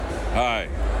Hi,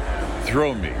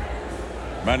 throw me.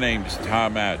 My name's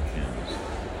Tom Atkins.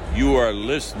 You are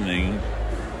listening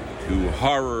to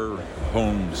Horror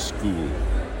Homeschool.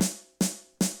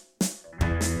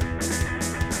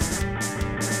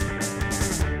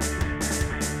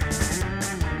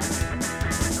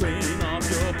 Clean off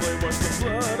your plate, wash the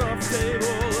blood off the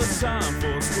table. It's time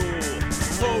for school,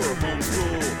 horror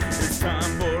homeschool. It's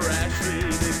time for Ashley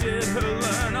to get her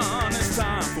learn on. It's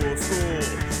time for school,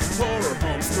 horror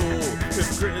homeschool.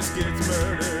 If Chris gets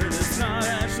murdered, it's not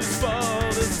Ashley's fault.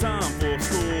 It's time for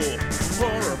school,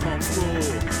 horror homeschool.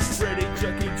 Freddy,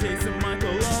 Chucky, Jason, Michael,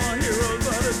 all heroes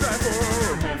are to die for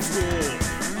horror homeschool,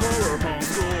 horror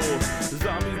homeschool.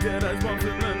 Zombies, dead eyes, bumps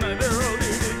in the night, they're all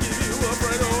here to give you a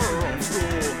bright horror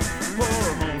homeschool,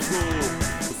 horror homeschool.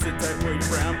 Well, sit tight, wear your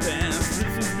brown pants.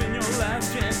 This has been your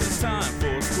last chance. It's time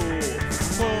for school,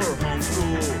 horror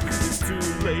homeschool. It's too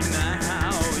late now,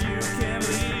 you can't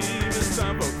leave. It's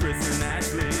time for Chris and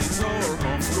Ashley's horror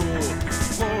homeschool,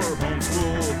 horror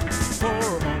homeschool,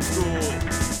 horror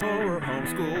homeschool, horror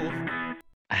homeschool.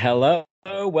 Hello,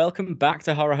 welcome back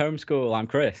to Horror Homeschool. I'm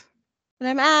Chris. And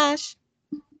I'm Ash.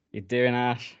 You doing,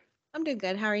 Ash? I'm doing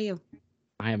good. How are you?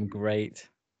 I am great.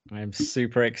 I am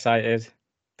super excited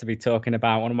to be talking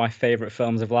about one of my favorite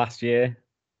films of last year,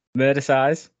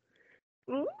 Murdercise.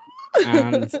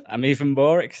 And I'm even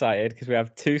more excited because we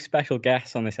have two special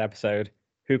guests on this episode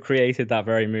who created that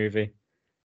very movie.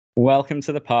 Welcome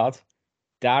to the pod,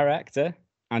 director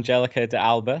Angelica de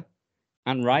Alba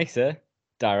and writer,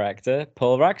 director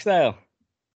Paul Ragsdale.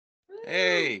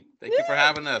 Hey, thank you for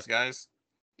having us, guys.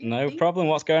 No problem.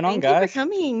 What's going on, Thank guys? you for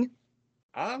coming.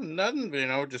 Nothing,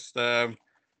 just got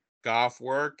off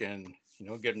work and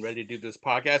getting ready to do this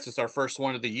podcast. It's our first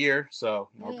one of the year, so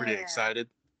we're pretty excited.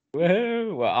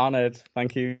 Woohoo! We're honored.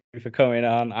 Thank you for coming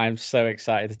on. I'm so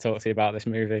excited to talk to you about this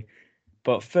movie.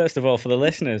 But first of all, for the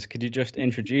listeners, could you just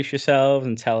introduce yourselves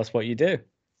and tell us what you do?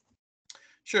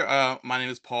 Sure. My name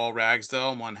is Paul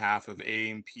Ragsdale. I'm one half of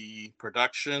A&P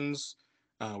Productions.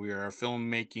 We are a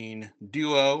filmmaking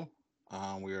duo.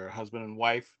 We are a husband and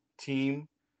wife team.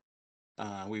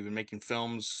 We've been making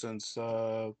films since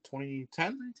 2010.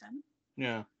 2010.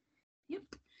 Yeah. Yep.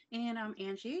 And I'm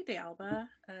Angie de Alba.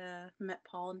 Met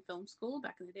Paul in film school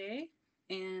back in the day,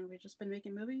 and we've just been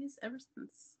making movies ever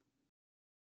since.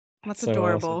 That's So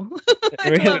adorable. Awesome.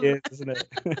 It really is, isn't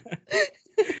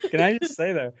it? Can I just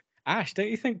say though, Ash, don't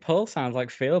you think Paul sounds like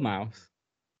Field Mouse?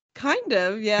 Kind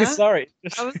of, yeah. Sorry,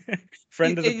 just I was-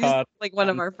 friend of the He's pod. like one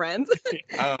of our friends.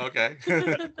 Oh, okay.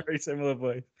 Very similar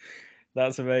voice.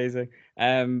 That's amazing.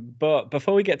 But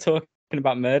before we get talking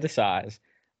about Murdercise,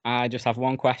 I just have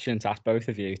one question to ask both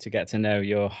of you to get to know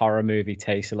your horror movie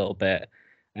taste a little bit.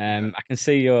 I can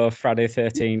see you're Friday the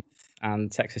 13th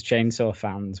and Texas Chainsaw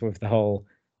fans with the whole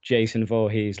Jason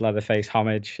Voorhees Leatherface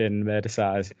homage in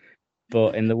Murdercise.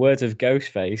 But in the words of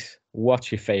Ghostface,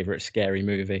 what's your favorite scary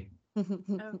movie?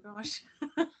 Oh gosh.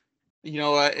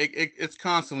 It's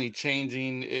constantly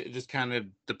changing. It just kind of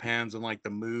depends on like the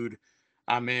mood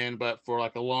I'm in. But for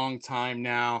like a long time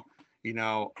now,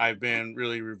 I've been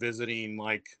really revisiting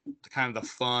like kind of the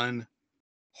fun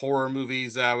horror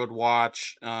movies that I would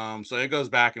watch. So it goes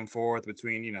back and forth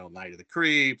between, Night of the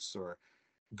Creeps or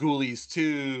Ghoulies 2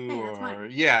 Hey, that's or mine.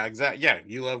 yeah, exactly. Yeah,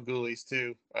 you love Ghoulies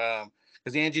 2.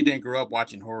 Because Angie didn't grow up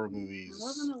watching horror movies. I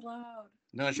wasn't allowed.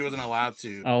 No, she wasn't allowed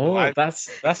to. Oh, that's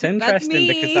interesting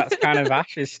because me. that's kind of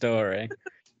Ash's story.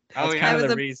 Oh, That's yeah. kind of I was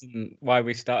the a- reason why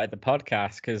we started the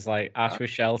podcast, because like Ash was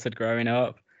sheltered growing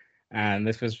up, and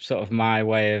this was sort of my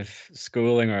way of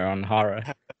schooling her on horror.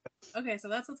 Okay, so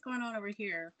that's what's going on over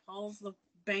here. Paul's the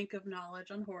bank of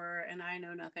knowledge on horror, and I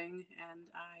know nothing, and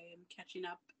I am catching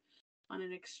up on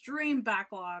an extreme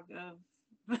backlog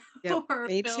of Yep, horror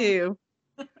me films. too.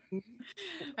 I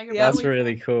can Yeah, That's probably-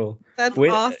 really cool. That's We-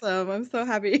 awesome. I'm so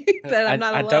happy that I'm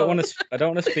not I alone.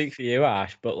 don't want to speak for you,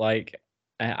 Ash, but like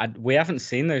we haven't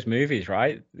seen those movies,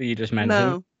 right? That you just mentioned.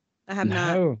 No, I have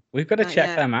not. No, we've got to Not check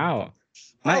yet. them out.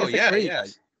 Night Oh, of the yeah, Creeps. yeah.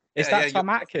 Is Yeah, that yeah, Tom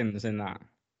Atkins in that?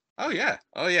 Oh yeah.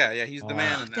 He's the Oh.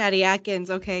 man in that. Daddy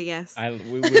Atkins. Okay, yes.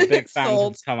 We're big fans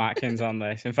Sold. of Tom Atkins on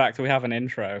this. In fact, we have an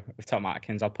intro of Tom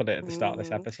Atkins. I'll put it at the start of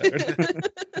this Ooh. episode.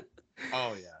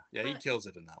 Oh yeah, he kills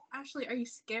it in that one. Ashley, are you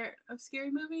scared of scary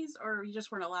movies, or you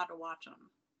just weren't allowed to watch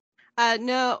them?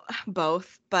 No,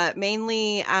 both, but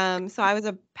mainly, so I was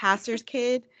a pastor's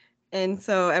kid, and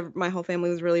so my whole family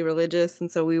was really religious,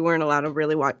 and so we weren't allowed to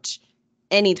really watch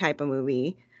any type of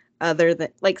movie other than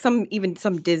like some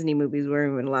Disney movies we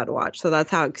weren't even allowed to watch. So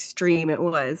that's how extreme it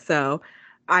was. So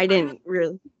I didn't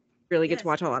really get to Yes.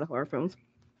 watch a lot of horror films.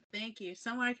 Thank you.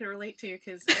 Someone I could relate to,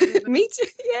 because Me too.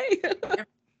 Yay.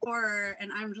 horror,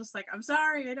 and I'm just like, I'm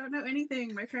sorry, I don't know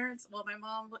anything. My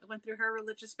mom went through her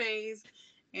religious phase,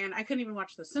 and I couldn't even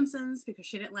watch The Simpsons because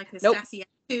she didn't like his Nope. sassy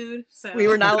attitude. So We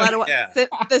were not allowed to watch. Yeah.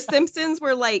 The Simpsons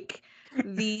were like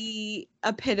the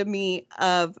epitome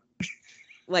of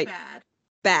like bad.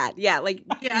 bad. Yeah, like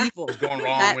Yeah. evil. What's going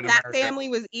wrong That with that America? family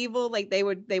was evil. Like they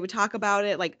would talk about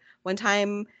it. Like one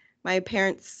time my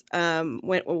parents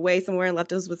went away somewhere and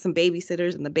left us with some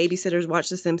babysitters, and the babysitters watched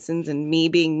The Simpsons, and me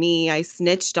being me, I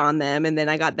snitched on them, and then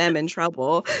I got them in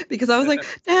trouble because I was like,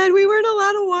 Dad, we weren't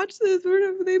allowed to watch this.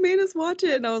 They made us watch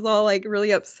it, and I was all like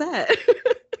really upset.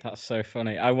 That's so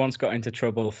funny. I once got into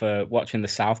trouble for watching the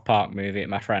South Park movie at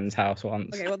my friend's house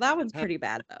once. Okay, well that one's pretty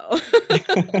bad though.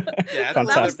 Yeah, That was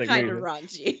Fantastic kind of movie.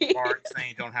 raunchy. Mark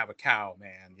saying don't have a cow,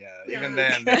 man. Yeah, even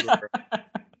Yeah. then they were.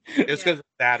 It's because of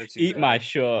the attitude. Eat my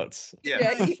shorts. Yeah.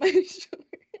 Yeah, eat my shorts.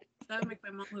 That would make my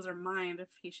mom lose her mind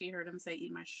if she heard him say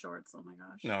 "eat my shorts." Oh my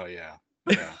gosh. No, yeah.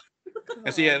 Yeah.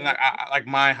 And so, yeah, and like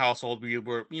my household, we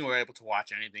were able to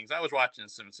watch anything. So I was watching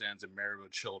Simpsons and Married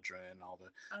with Children and all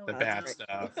the Oh, bad wow.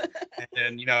 stuff. And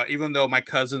then, even though my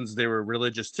cousins, they were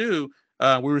religious too,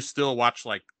 we were still watch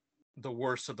like the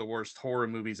worst of the worst horror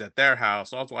movies at their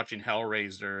house. So I was watching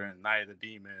Hellraiser and Night of the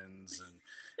Demons and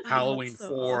Oh, Halloween that's so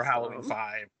 4, Halloween awesome.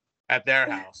 5 at their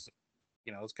house.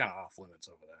 It's kind of off limits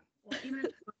over there. Well, even if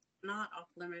it's not off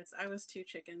limits, I was too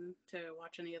chicken to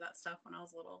watch any of that stuff when I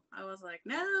was little. I was like,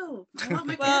 no, I want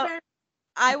my Well, Care Bear.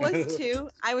 I was too.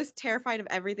 I was terrified of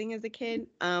everything as a kid.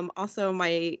 Also,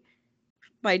 my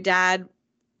dad,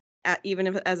 even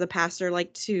if as a pastor,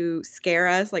 liked to scare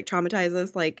us, like traumatize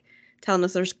us, like telling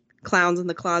us there's clowns in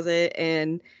the closet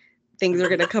and things are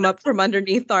gonna come up from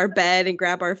underneath our bed and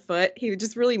grab our foot. He was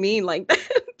just really mean like that.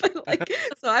 But like,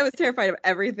 so I was terrified of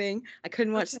everything. I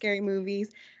couldn't watch scary movies.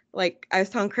 Like I was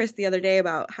telling Chris the other day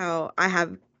about how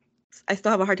I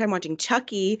still have a hard time watching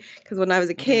Chucky because when I was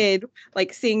a kid,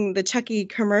 like seeing the Chucky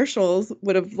commercials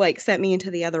would have like sent me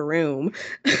into the other room.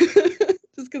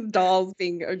 Just because dolls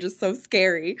are just so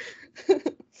scary.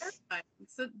 Terrifying.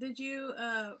 So, did you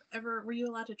were you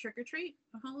allowed to trick or treat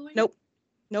on Halloween?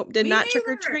 Nope, did Me not trick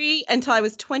or neither. treat until I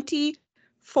was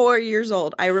 24 years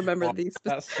old. I remember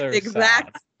That's so the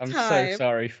exact sad. I'm time. so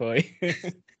sorry for you.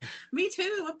 Me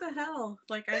too. What the hell?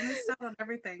 Like I missed out on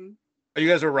everything. You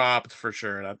guys were robbed for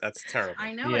sure. That's terrible.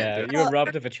 I know Yeah, it. you were Well,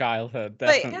 robbed of a childhood, But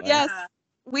definitely. yes, Yeah.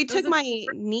 we Those took are- my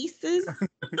nieces.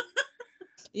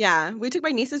 Yeah, we took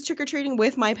my nieces trick or treating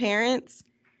with my parents.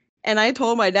 And I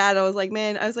told my dad, I was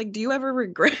like, do you ever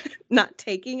regret not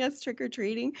taking us trick or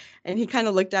treating? And he kind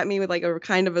of looked at me with like a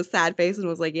kind of a sad face and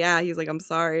was like, yeah. He's like, I'm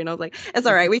sorry. And I was like, it's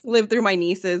all right. We can live through my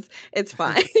nieces. It's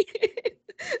fine.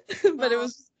 But it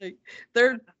was just like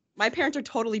my parents are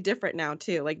totally different now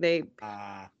too. Like they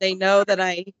know that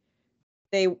I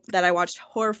watched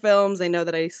horror films. They know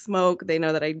that I smoke. They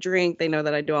know that I drink. They know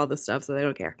that I do all this stuff. So they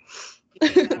don't care.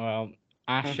 Well,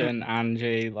 Ash and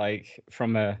Angie, like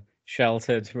from a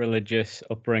sheltered religious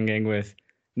upbringing with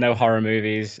no horror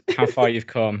movies, how far you've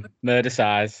come.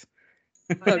 Murdercise.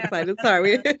 So excited.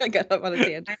 Sorry, I got up on a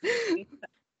tangent.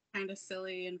 Kind of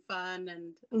silly and fun,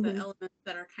 and Mhm. the elements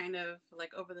that are kind of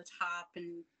like over the top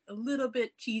and a little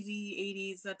bit cheesy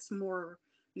 80s. That's more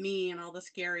me, and all the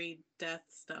scary death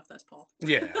stuff. That's Paul.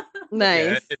 Yeah.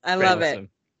 Nice. it's I great. love it. Awesome.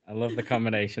 I love the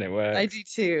combination. It works. I do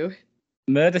too.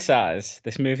 Murdercise.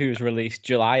 This movie was released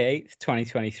July 8th,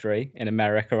 2023 in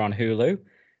America on Hulu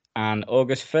and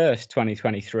August 1st,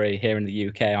 2023 here in the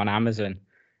UK on Amazon.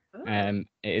 Oh. It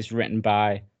is written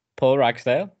by Paul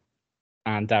Ragsdale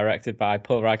and directed by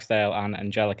Paul Ragsdale and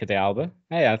Angelica de Alba.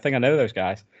 Hey, I think I know those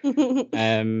guys.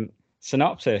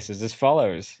 Synopsis is as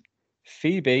follows.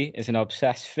 Phoebe is an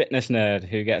obsessed fitness nerd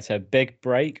who gets a big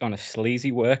break on a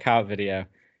sleazy workout video.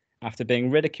 After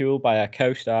being ridiculed by her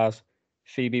co-stars,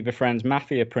 Phoebe befriends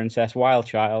mafia princess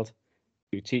Wildchild,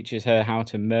 who teaches her how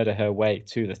to murder her way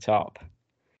to the top.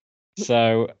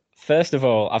 So, first of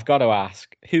all, I've got to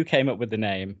ask, who came up with the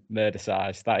name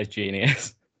Murdercise? That is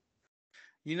genius.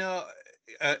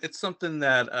 It's something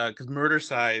that because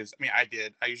Murdercise. I mean,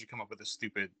 I usually come up with the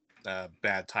stupid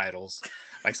bad titles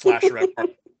like Slasher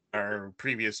our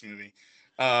previous movie.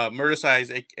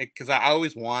 Murdercise, because I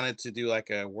always wanted to do like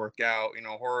a workout,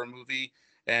 horror movie,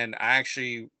 and I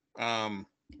actually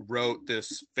wrote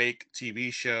this fake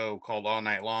TV show called All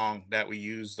Night Long that we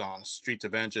used on Streets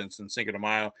of Vengeance and Cinco de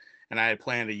Mayo, and I had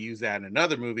planned to use that in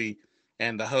another movie.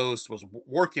 And the host was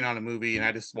working on a movie, and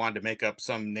I just wanted to make up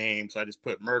some name, so I just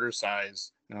put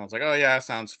Murdercise, and I was like, oh yeah, that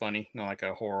sounds funny, like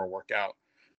a horror workout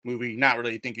movie, not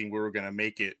really thinking we were going to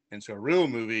make it into a real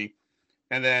movie.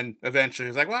 And then eventually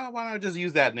he's like, well, why don't I just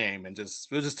use that name and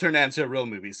we'll just turn that into a real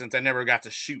movie, since I never got to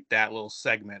shoot that little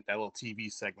segment, that little TV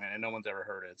segment, and no one's ever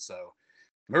heard it. So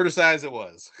Murdercise it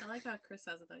was. I like how Chris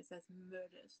says it though. He says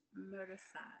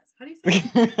Murdercise. How do you say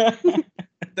it?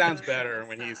 Sounds better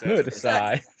when he says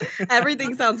Murdercise.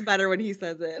 Everything sounds better when he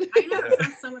says it. I know it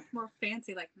sounds so much more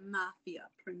fancy, like mafia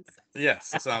princess.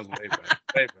 Yes, it sounds way better.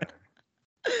 Way better.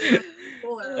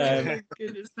 Cooler.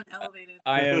 Goodness. It's been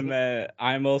elevated.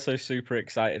 I'm also super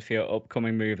excited for your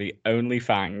upcoming movie,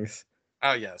 OnlyFangs.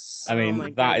 Oh yes. I mean,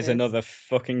 my that is goodness. another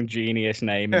fucking genius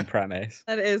name and premise.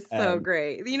 That is so Um,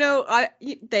 great.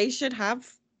 They should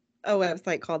have a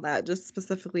website called that just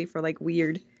specifically for like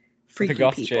weird, freaky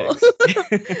goth people. chicks.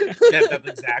 Yeah, that's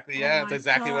exactly Oh that's my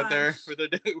exactly what gosh.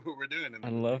 we're doing. I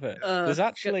love it. Uh, There's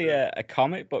actually a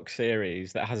comic book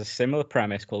series that has a similar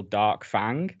premise called Dark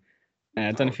Fang.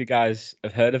 I don't know if you guys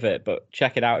have heard of it, but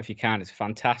check it out if you can. It's a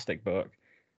fantastic book.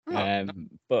 Oh,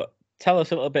 But tell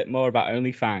us a little bit more about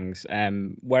OnlyFangs.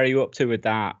 Where are you up to with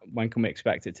that? When can we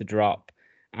expect it to drop?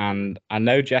 And I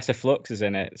know Jessa Flux is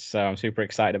in it, so I'm super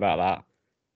excited about that.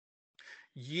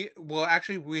 yeah. Well,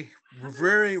 actually, we're in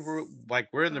the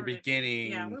Started.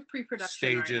 beginning Yeah, we're pre-production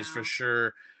stages right for now.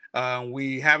 sure.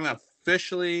 We haven't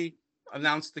officially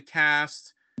announced the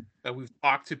cast. We've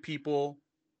talked to people,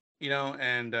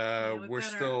 and Yeah, we've we're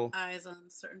got still. our eyes on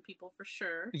certain people for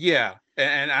sure. Yeah,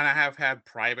 and I have had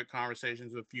private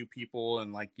conversations with a few people,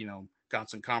 and got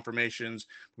some confirmations.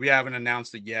 We haven't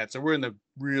announced it yet, so we're in the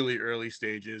really early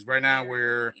stages right now. Very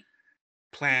We're early.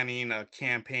 planning a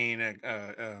campaign,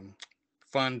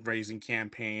 fundraising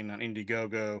campaign on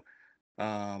Indiegogo,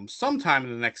 sometime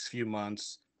in the next few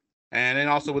months, and then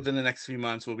also within the next few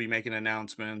months we'll be making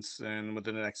announcements, and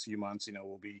within the next few months,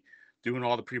 we'll be doing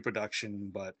all the pre-production.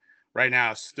 But right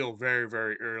now it's still very,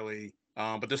 very early.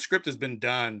 But the script has been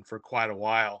done for quite a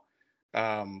while.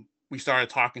 We started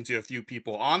talking to a few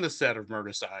people on the set of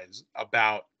Murdercise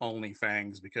about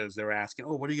OnlyFangs, because they were asking,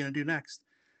 "Oh, what are you gonna do next?"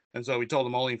 And so we told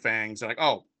them OnlyFangs. They're like,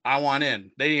 "Oh, I want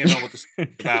in." They didn't even know what this was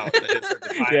about. They just heard the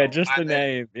title. Yeah, just the I'm in.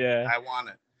 name. Yeah, I want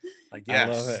it. Like, I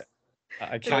love yes. it.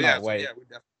 I So cannot wait. yeah, we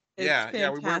definitely. It's Yeah,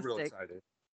 we're real fantastic. excited.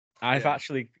 I've Yeah.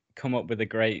 actually come up with a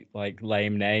great, like,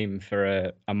 lame name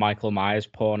for a Michael Myers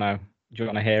porno. Do you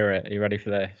want to hear it? Are you ready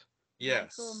for this?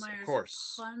 Yes, Michael Myers of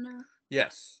course. Pun?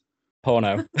 Yes.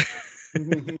 Porno.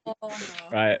 Oh no.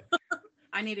 Right.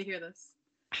 I need to hear this.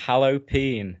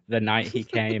 Halloween, the night he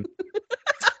came.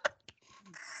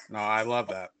 No, I love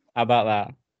that. How about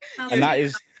that? Sounds And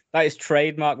like- that is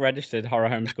trademark registered Horror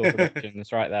Homeschool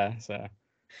Productions right there. So,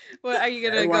 What are you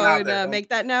gonna Everyone go out and there, don't- make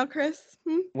that now, Chris?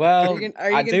 well, are you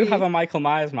I gonna do be- have a Michael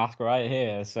Myers mask right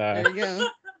here. So, There you go.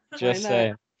 just not?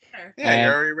 saying. There. Yeah,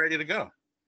 you're already ready to go.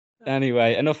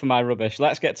 Anyway, enough of my rubbish.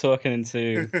 Let's get talking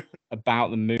into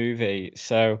about the movie.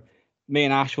 So, me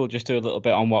and Ash will just do a little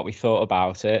bit on what we thought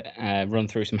about it, run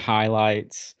through some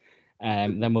highlights,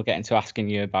 then we'll get into asking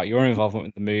you about your involvement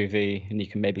with the movie, and you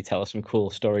can maybe tell us some cool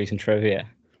stories and trivia.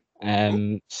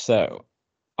 So,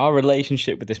 our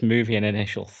relationship with this movie and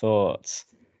initial thoughts.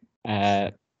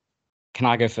 Can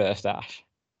I go first, Ash?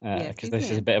 Yes, Because you this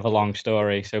is a can. bit of a long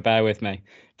story, so bear with me.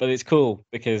 But it's cool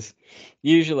because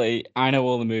usually I know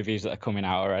all the movies that are coming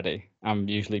out already. I'm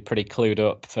usually pretty clued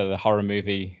up for the horror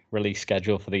movie release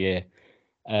schedule for the year.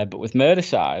 But with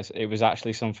Murdercise, it was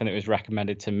actually something that was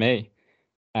recommended to me.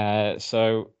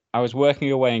 So I was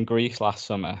working away in Greece last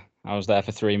summer. I was there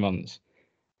for 3 months.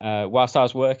 Whilst I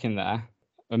was working there,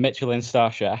 a Michelin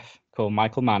star chef called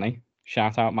Michael Manny,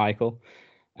 shout out Michael,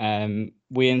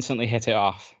 we instantly hit it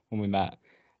off when we met.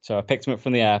 So I picked him up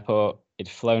from the airport. He'd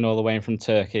flown all the way in from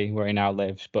Turkey, where he now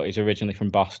lives, but he's originally from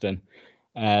Boston.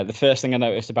 The first thing I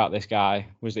noticed about this guy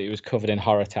was that he was covered in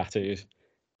horror tattoos.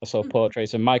 I saw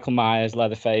portraits of Michael Myers,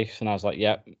 Leatherface, and I was like,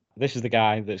 yep, this is the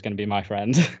guy that's going to be my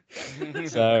friend.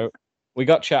 So we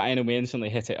got chatting and we instantly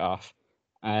hit it off.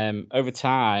 Over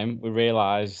time, we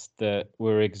realized that we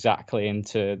were exactly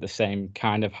into the same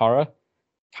kind of horror,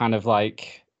 kind of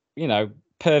like,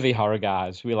 pervy horror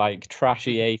guys. We like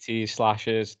trashy 80s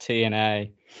slashers,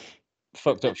 TNA,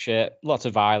 fucked up shit, lots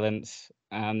of violence.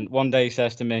 And one day he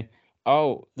says to me,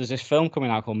 "Oh, there's this film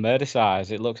coming out called Murdercise.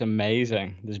 It looks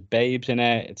amazing. There's babes in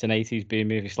it. It's an 80s B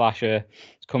movie slasher.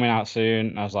 It's coming out soon."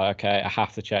 And I was like, okay, I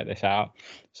have to check this out.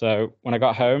 So when I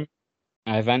got home,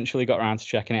 I eventually got around to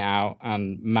checking it out,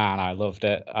 and man, I loved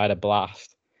it. I had a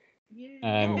blast.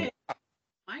 Yeah.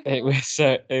 Michael. It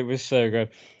was so good.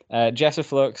 Jessa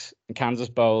Flux and Kansas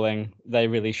Bowling, they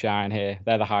really shine here.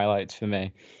 They're the highlights for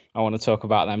me. I want to talk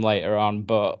about them later on,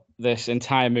 but this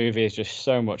entire movie is just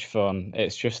so much fun.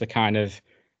 It's just the kind of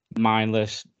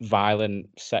mindless, violent,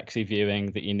 sexy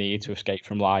viewing that you need to escape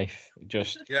from life.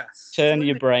 Just Yes. turn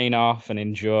your brain off and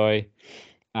enjoy.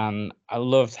 And I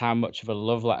loved how much of a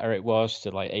love letter it was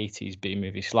to like 80s B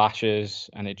movie slashers,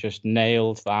 and it just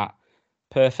nailed that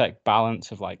perfect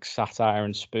balance of like satire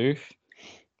and spoof.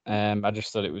 I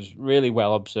just thought it was really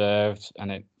well observed,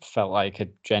 and it felt like a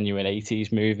genuine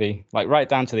 80s movie, like right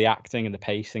down to the acting and the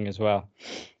pacing as well.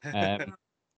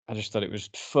 I just thought it was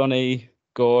funny,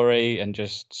 gory, and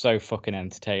just so fucking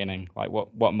entertaining. Like,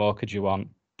 what more could you want?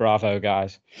 Bravo,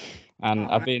 guys! And Oh,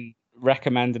 I've man. been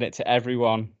recommending it to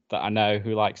everyone that I know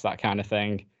who likes that kind of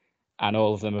thing, and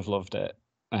all of them have loved it.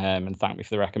 And thank me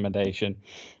for the recommendation.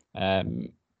 Um,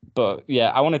 but yeah,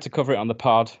 I wanted to cover it on the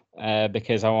pod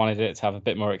because I wanted it to have a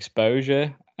bit more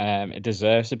exposure. It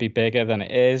deserves to be bigger than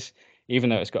it is, even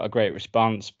though it's got a great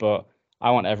response. But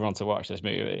I want everyone to watch this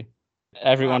movie. Wow,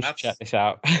 Everyone should check that's this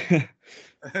out.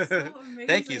 So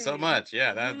thank you so amazing. much.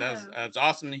 Yeah, that's Yeah. it's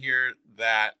awesome to hear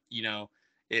that,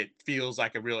 it feels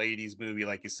like a real 80s movie,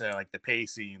 like you said, like the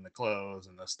pacing, the clothes,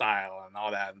 and the style, and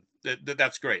all that.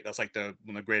 That's great. That's like one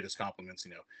of the greatest compliments,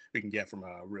 we can get from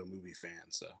a real movie fan.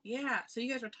 So Yeah. So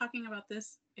you guys were talking about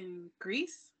this in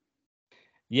Greece?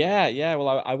 Yeah.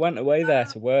 Well, I went away there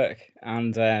to work,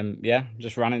 and yeah,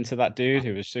 just ran into that dude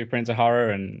who was super into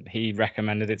horror, and he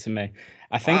recommended it to me.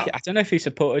 wow, I don't know if he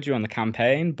supported you on the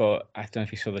campaign, but I don't know if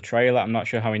he saw the trailer. I'm not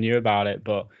sure how he knew about it,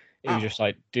 but it was wow, just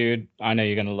like, dude, I know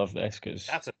you're gonna love this because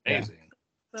that's yeah. amazing.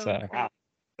 So So Wow,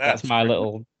 that's that's my great.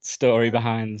 little story yeah.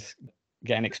 behind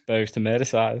getting exposed to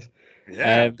Murdercise.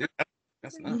 Yeah, Um, dude,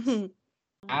 that's nuts.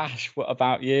 Ash, what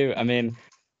about you? I mean,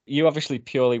 you obviously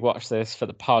purely watch this for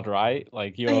the pod, right?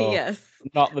 Like you're Yes.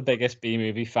 not the biggest B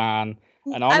movie fan.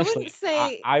 And I wouldn't honestly,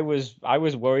 say I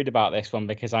was worried about this one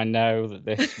because I know that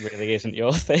this really isn't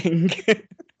your thing.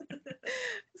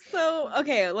 so.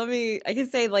 Okay, I can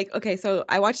say like okay. So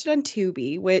I watched it on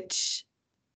Tubi, which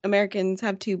Americans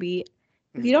have Tubi.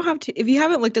 Mhm. If you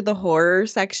haven't looked at the horror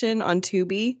section on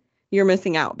Tubi, you're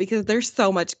missing out because there's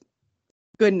so much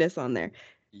goodness on there.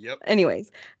 Yep.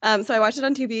 Anyways, so I watched it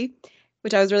on Tubi,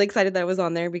 which I was really excited that it was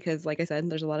on there because, like I said,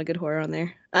 there's a lot of good horror on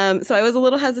there. So I was a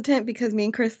little hesitant because me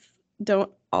and Chris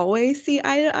don't always see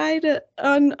eye to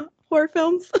on horror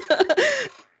films,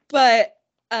 but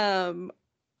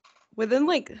within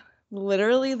like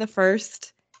literally the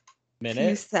first few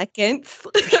Minute, seconds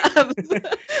of, of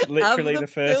literally the the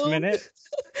first film, minute.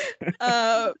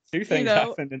 Two you things know,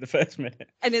 happened in the first minute.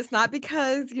 and it's not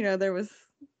because there was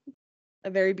a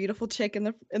very beautiful chick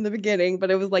in the beginning,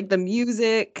 but it was like the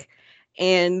music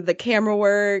and the camera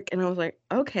work, and I was like,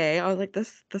 okay, I was like,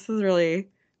 this is really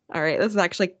all right. This is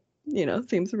actually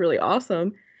seems really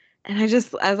awesome. And I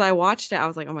just as I watched it, I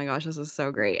was like, oh my gosh, this is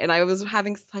so great. And I was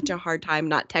having such a hard time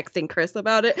not texting Chris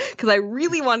about it because I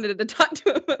really wanted to talk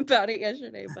to him about it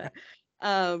yesterday. But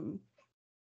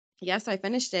yes, I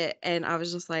finished it and I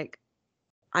was just like,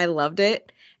 I loved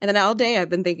it. And then all day I've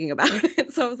been thinking about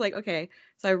it. So I was like, okay.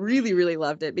 So I really, really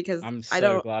loved it because I'm I so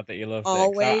don't glad that you loved it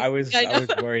because always I I know.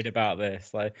 was worried about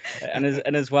this. Like, and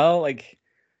as well, like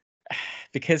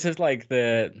because of like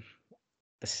the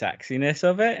sexiness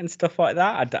of it and stuff like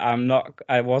that.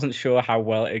 I wasn't sure how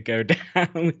well it'd go down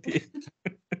with you.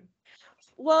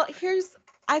 Well,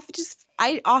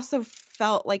 I also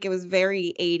felt like it was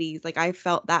very 80s. Like I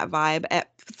felt that vibe. At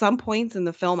some points in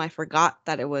the film, I forgot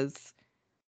that it was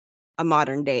a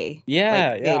modern day like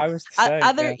Yeah, made. I was the same.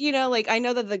 Other, Yeah, like I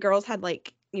know that the girls had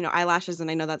like, eyelashes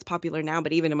and I know that's popular now,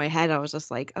 but even in my head I was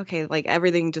just like, okay, like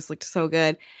everything just looked so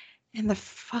good. And the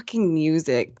fucking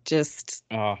music just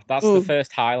oh, that's the mm.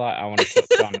 first highlight I want to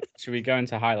touch on. Should we go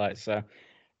into highlights? So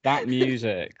that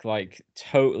music like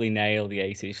totally nailed the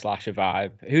 80s slasher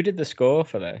vibe. Who did the score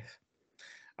for this?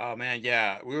 Oh man,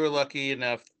 yeah, we were lucky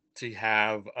enough to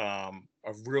have a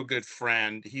real good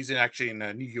friend. Actually in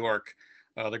New York,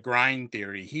 the Grind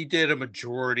Theory. He did a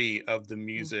majority of the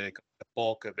music, the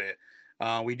bulk of it.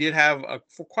 We did have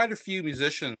for quite a few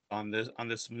musicians on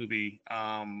this movie,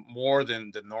 more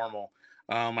than the normal.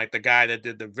 Like the guy that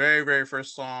did the very very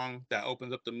first song that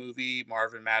opens up the movie,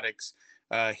 Marvin Maddox.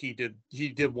 He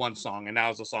did one song, and that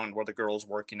was the song where the girl's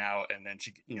working out, and then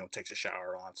she takes a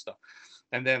shower on stuff.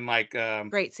 And then like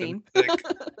Great the scene. music,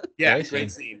 yeah, Great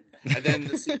great scene. scene. And then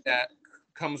the scene that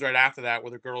comes right after that,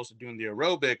 where the girls are doing the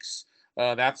aerobics.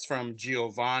 That's from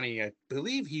Giovanni. I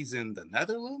believe he's in the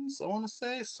Netherlands. I want to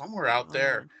say somewhere out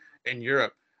there in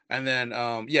Europe. And then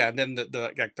yeah, and then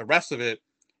the rest of it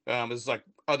is like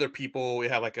other people. We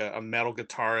have like a metal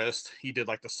guitarist. He did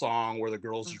like the song where the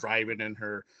girl's driving in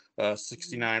her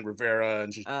 69 Rivera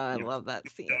and she's I love that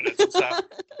scene. donuts and stuff.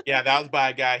 Yeah, that was by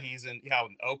a guy. He's in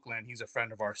Oakland. He's a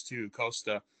friend of ours too,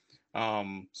 Costa.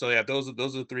 So yeah, those are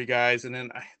the three guys, and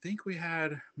then I think we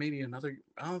had maybe another.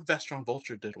 Oh, Vestron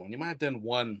Vulture did one. You might have done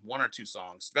one or two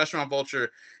songs. Vestron Vulture,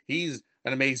 he's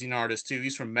an amazing artist too.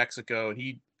 He's from Mexico, and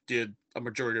he did a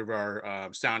majority of our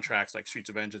soundtracks, like Streets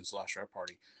of Vengeance, Last Rap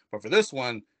Party. But for this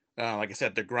one, like I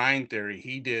said, the Grind Theory,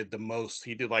 he did the most.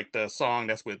 He did like the song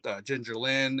that's with Ginger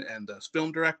Lynn and the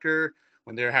film director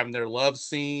when they're having their love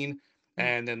scene,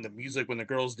 and then the music when the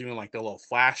girls doing like the little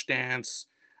flash dance.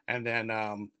 And then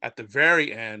at the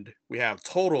very end, we have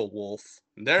Total Wolf.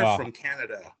 And they're Oh, from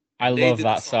Canada. I And they love did the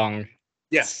that song.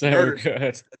 Yes, So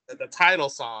Murdercise, good. the title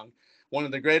song. One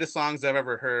of the greatest songs I've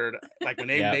ever heard. Like when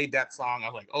they Yeah. made that song, I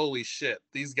was like, holy shit,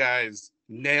 these guys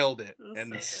nailed it.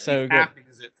 And It's the so good. happy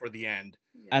is it for the end.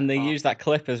 And they use that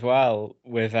clip as well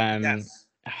with Yes.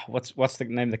 what's the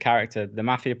name of the character? The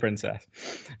Mafia Princess.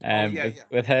 Oh, yeah, with, yeah.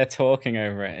 with her talking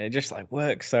over it. It just like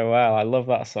works so well. I love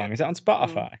that song. Yeah. Is it on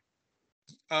Spotify?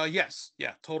 Yes,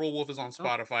 yeah. Total Wolf is on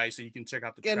Spotify, so you can check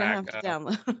out the Gonna track. have to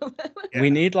download. We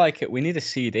need we need a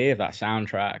CD of that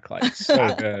soundtrack. Like it's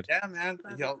so good. Yeah, man.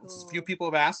 That'd You be know, cool. a few people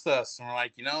have asked us, and we're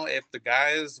like, if the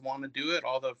guys want to do it,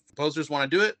 all the composers want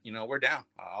to do it, we're down.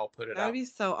 I'll put it That out. would be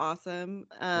so awesome.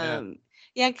 Yeah.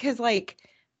 Yeah, because like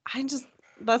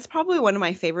that's probably one of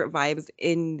my favorite vibes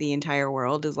in the entire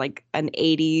world is like an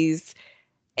 80s.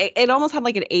 It almost had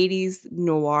like an 80s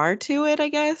noir to it, I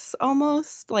guess,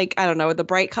 almost. Like, I don't know, with the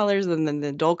bright colors and then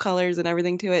the dull colors and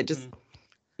everything to it. Just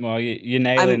Well, you're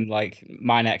nailing like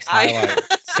my next highlight,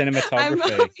 I'm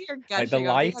cinematography. over here Like the gushing. I think I'm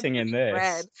lighting in turning this.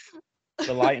 red.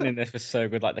 The lighting in this was so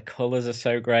good. Like the colors are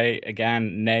so great.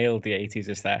 Again, nailed the 80s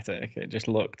aesthetic. It just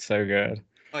looked so good.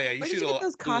 Oh yeah, you Where did shoot you get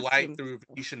those blue light costumes? through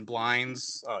Venetian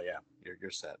blinds. Oh yeah,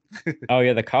 you're set. Oh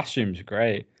yeah, the costumes are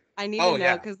great. I need Oh, to know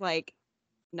yeah. because like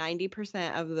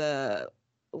 90% of the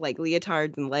like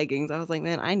leotards and leggings, I was like,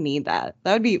 man, I need that.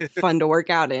 That would be fun to work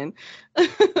out in.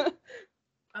 Oh,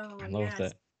 I loved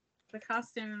yes. it. The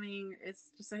costuming is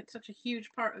just such a huge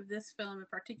part of this film in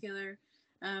particular.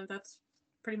 That's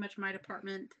pretty much my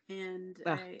department, and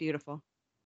I Beautiful.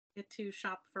 get to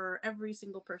shop for every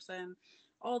single person,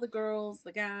 all the girls,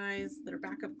 the guys, their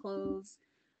backup clothes,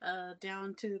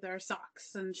 down to their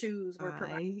socks and shoes were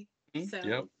provided. So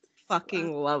Yep.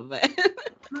 Fucking love it.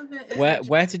 some of it is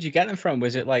Where did you get them from?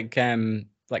 Was it like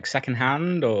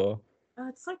secondhand or?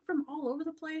 it's like from all over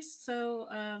the place. So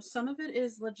some of it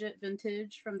is legit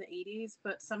vintage from the 80s,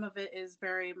 but some of it is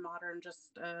very modern,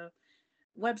 just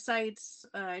websites.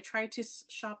 I try to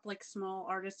shop like small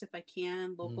artists if I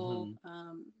can, local,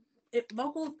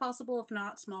 local if possible. If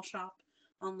not, small shop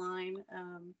online.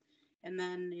 And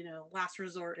then last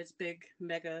resort is big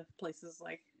mega places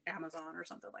like Amazon or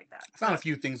something like that. I found a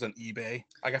few things on eBay.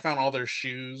 Like I found all their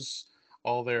shoes,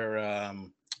 all their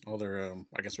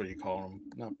I guess what do you call them?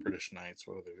 Not British Knights.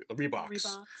 What are they? The Reeboks.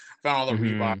 Reebok. I found all the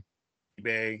Mhm. Reebok on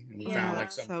eBay, and we found Yeah.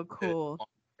 like some So cool.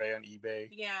 lingerie on eBay.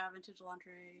 Yeah, vintage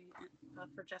lingerie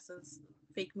for Jess's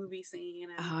fake movie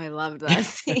scene. And... Oh, I loved that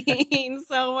scene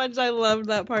so much. I loved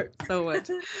that part so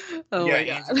much. Oh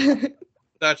Yeah, my god.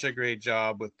 Such a great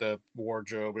job with the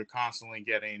wardrobe. We're constantly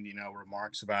getting,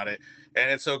 remarks about it. And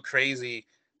it's so crazy.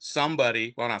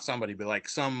 Somebody, well, not somebody, but like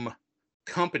some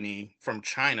company from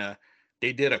China,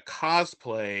 they did a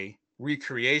cosplay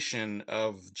recreation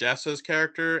of Jessa's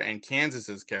character and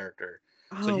Kansas's character.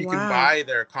 So Oh you can wow. buy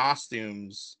their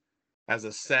costumes as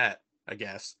a set, I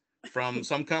guess, from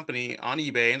some company on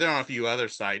eBay, and they're on a few other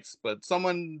sites, but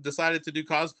someone decided to do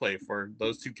cosplay for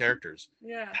those two characters.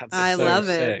 Yeah. That's I so love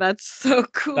sick. it. That's so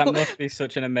cool. That must be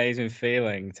such an amazing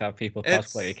feeling to have people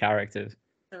cosplay your characters.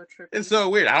 So trippy. It's so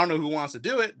weird. I don't know who wants to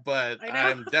do it, but I know.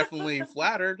 I'm definitely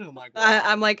flattered.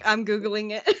 I'm like, I'm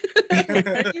Googling it. Can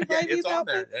you find it's these on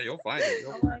there. outfits? Yeah, you'll find it.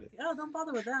 I'm like, oh, don't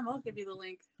bother with them. I'll give you the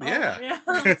link. Yeah. Yeah.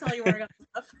 I'll tell you where I got the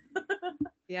stuff.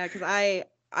 Yeah, because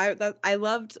I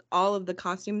loved all of the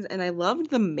costumes and I loved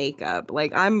the makeup.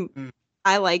 Like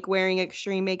I like wearing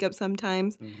extreme makeup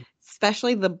sometimes,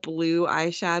 especially the blue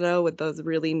eyeshadow with those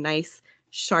really nice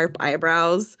sharp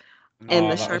eyebrows and the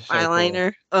that sharp was so cool.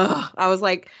 eyeliner. Ugh, I was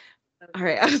like, all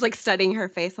right, I was like studying her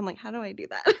face. I'm like, how do I do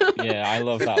that? Yeah, I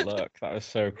love that look. That was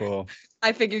so cool.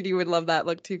 I figured you would love that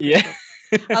look too, Yeah.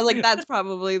 Crystal. I was like, that's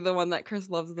probably the one that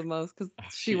Chris loves the most because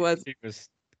she was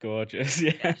gorgeous.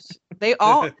 Yeah. They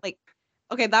all like,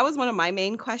 okay, that was one of my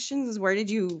main questions is where did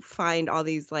you find all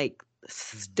these like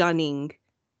stunning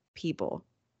people?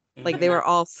 Like they were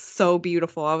all so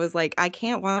beautiful. I was like, I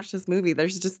can't watch this movie.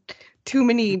 There's just too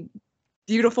many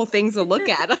beautiful things to look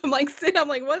at. I'm like,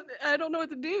 what? I don't know what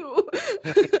to do.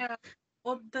 Yeah.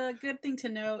 Well, the good thing to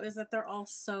know is that they're all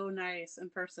so nice in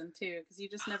person too, because you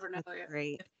just never know if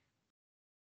Great.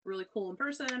 really cool in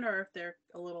person or if they're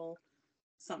a little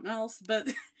something else. But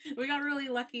we got really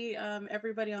lucky.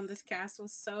 Everybody on this cast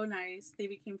was so nice. They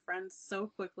became friends so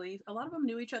quickly. A lot of them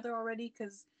knew each other already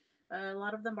because a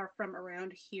lot of them are from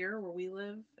around here where we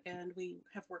live, and we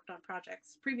have worked on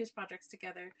previous projects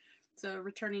together. So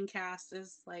returning cast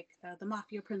is like the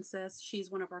Mafia Princess. She's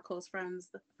one of our close friends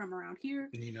from around here.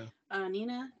 Nina,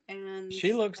 and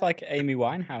She looks like Amy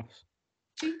Winehouse.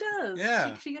 she does.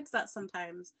 Yeah. She gets that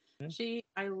sometimes. Yeah.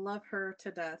 I love her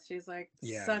to death. She's like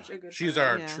Yeah. such a good. She's friend.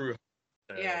 our Yeah. true.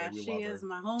 Yeah, we she love her. is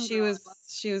my home. She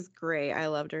was great. I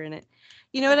loved her in it.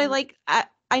 You know what I like?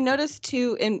 I noticed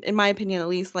too, in my opinion at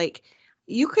least, like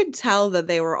you could tell that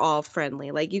they were all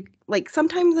friendly. Like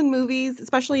sometimes in movies,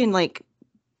 especially in like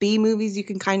B movies, you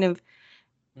can kind of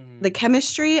the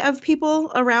chemistry of people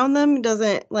around them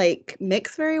doesn't like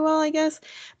mix very well, I guess.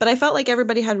 But I felt like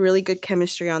everybody had really good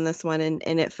chemistry on this one, and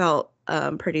it felt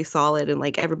pretty solid, and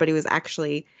like everybody was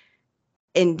actually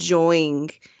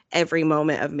enjoying every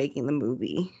moment of making the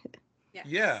movie. Yes.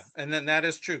 Yeah, and then that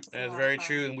is true. That is Wow. very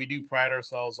true, and we do pride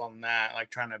ourselves on that, like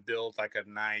trying to build like a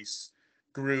nice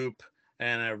group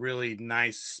and a really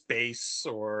nice space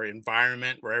or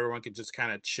environment where everyone can just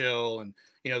kind of chill, and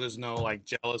there's no like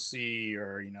jealousy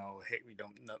or hate. We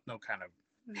don't no kind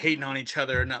of hating on each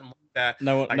other or nothing like that.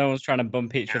 No Like, one's trying to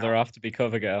bump each other off to be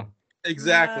cover girl.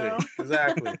 exactly, No.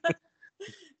 exactly.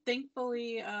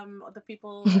 Thankfully, some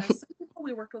people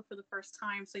we worked with for the first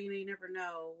time, so you never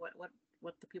know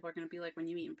what the people are going to be like when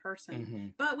you meet in person. Mm-hmm.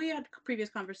 But we had previous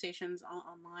conversations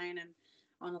online and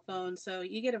on the phone, so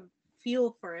you get a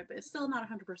feel for it, but it's still not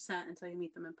 100% until you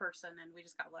meet them in person. And we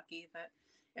just got lucky that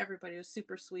everybody was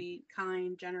super sweet,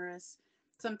 kind, generous.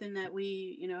 Something that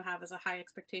we have as a high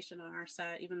expectation on our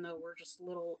set, even though we're just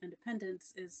little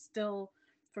independents, is still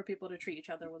for people to treat each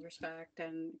other with respect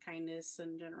and kindness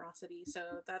and generosity. So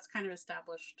that's kind of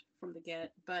established from the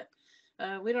get. But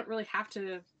we don't really have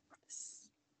to,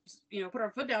 put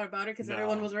our foot down about it because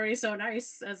everyone was already so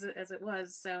nice as it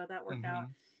was. So that worked out.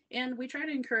 And we try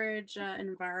to encourage an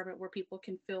environment where people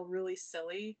can feel really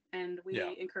silly, and we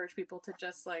encourage people to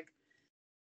just like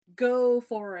go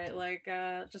for it, like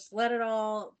just let it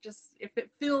all. Just if it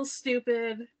feels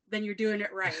stupid, then you're doing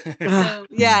it right. So,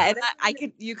 yeah,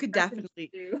 and you could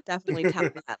definitely tell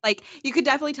that. Like you could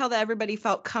definitely tell that everybody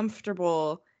felt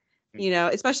comfortable.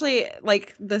 Especially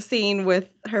like the scene with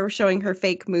her showing her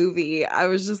fake movie. I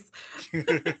was just,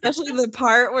 especially the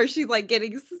part where she's like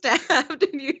getting stabbed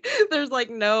and there's like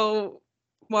no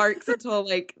marks until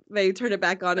like they turn it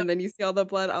back on and then you see all the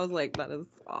blood. I was like, that is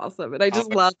awesome. And I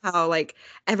just love how like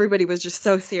everybody was just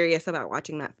so serious about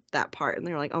watching that part, and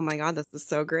they were like, oh my god, this is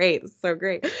so great. This is so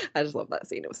great. I just love that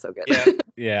scene. It was so good.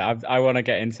 Yeah, I want to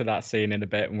get into that scene in a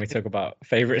bit when we talk about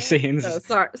favorite scenes. Oh,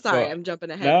 sorry, I'm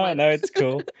jumping ahead. No, it's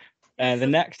cool. The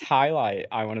next highlight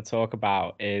I want to talk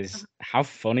about is how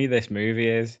funny this movie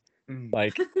is.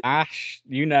 Like, Ash,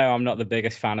 I'm not the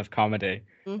biggest fan of comedy,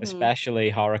 especially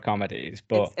horror comedies,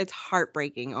 but it's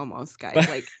heartbreaking almost, guys.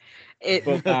 Like, it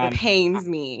pains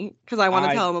me because I want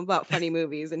to tell him about funny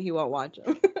movies and he won't watch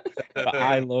them. But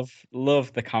I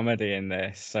love the comedy in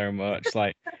this so much.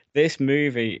 Like, this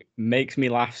movie makes me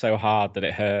laugh so hard that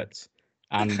it hurts.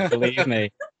 And believe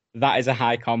me, that is a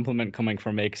high compliment coming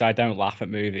from me because I don't laugh at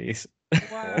movies.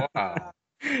 Wow.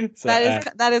 So,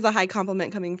 that is a high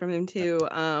compliment coming from him too,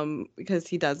 because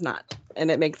he does not, and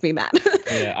it makes me mad.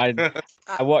 Yeah,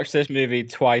 I watched this movie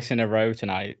twice in a row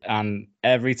tonight, and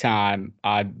every time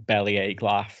I bellyache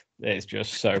laugh. It's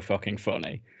just so fucking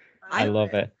funny. I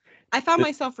love it. I found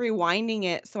myself rewinding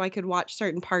it so I could watch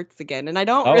certain parts again, and I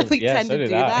don't really tend to do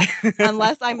that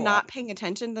unless I'm not paying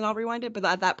attention. Then I'll rewind it. But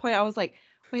at that point, I was like,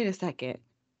 "Wait a second,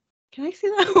 can I see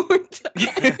that one more time?"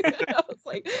 I was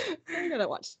like, "I'm gonna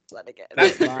watch that again."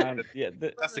 That's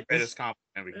that's the greatest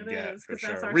compliment we can get for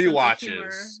sure.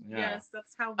 Rewatches. Yes,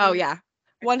 that's how. Oh yeah,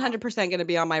 100% gonna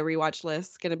be on my rewatch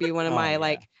list. Gonna be one of my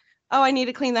like. Oh, I need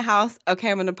to clean the house. Okay,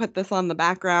 I'm going to put this on the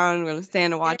background. I'm going to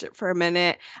stand and watch it for a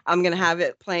minute. I'm going to have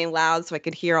it playing loud so I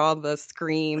could hear all the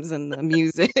screams and the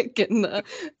music and the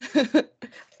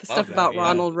stuff about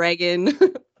Ronald Reagan.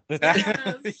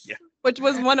 Which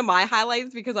was one of my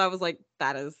highlights because I was like,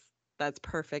 that's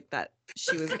perfect that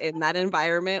she was in that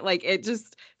environment. Like, it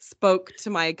just spoke to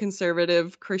my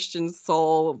conservative Christian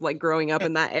soul, like growing up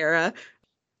in that era.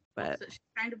 But she's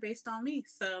kind of based on me,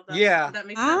 so that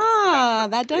makes sense.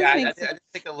 That does make sense.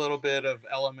 I take a little bit of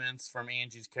elements from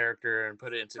Angie's character and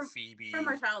put it into Phoebe from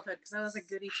our childhood, because I was a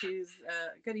goody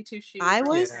two shoes. I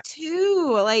was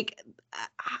too. Like,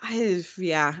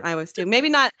 I was too. Maybe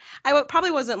not.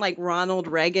 Probably wasn't like Ronald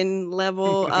Reagan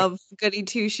level of goody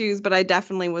two shoes, but I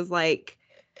definitely was like,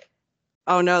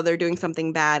 oh no, they're doing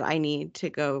something bad. I need to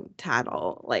go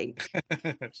tattle. Like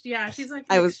Yeah, she's like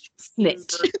I an was extreme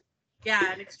snitched.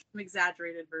 yeah, an extreme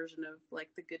exaggerated version of like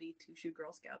the goody two-shoe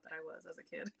Girl Scout that I was as a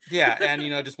kid. Yeah,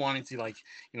 and just wanting to like,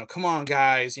 come on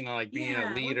guys, like being Yeah, a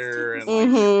let's take leader this and like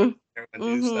Mhm.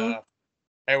 everyone do Mhm. stuff.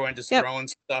 Everyone just Yep. throwing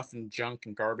stuff and junk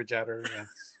and garbage at her. Yeah,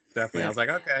 definitely. I was like,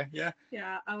 okay, yeah.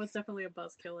 Yeah, I was definitely a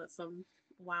buzzkill at some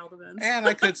wild events. And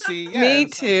I could see, Me in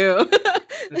too.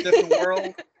 a different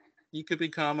world, you could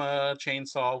become a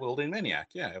chainsaw wielding maniac.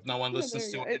 Yeah, if no one Yeah, listens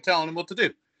there to you what go. you're telling them what to do.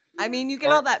 I mean, you get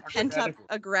Or- all that or get pent bad up influence.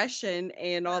 aggression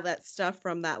and all that stuff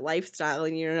from that lifestyle,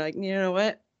 and you're like, you know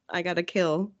what? I gotta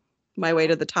kill my way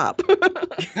to the top.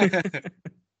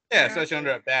 Yeah, especially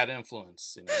under a bad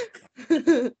influence.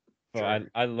 But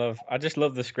I just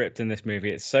love the script in this movie.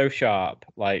 It's so sharp.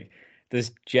 Like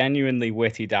there's genuinely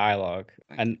witty dialogue,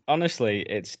 and honestly,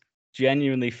 it's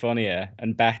genuinely funnier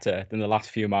and better than the last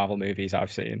few Marvel movies I've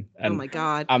seen. Oh And my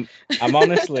god. I'm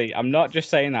honestly, I'm not just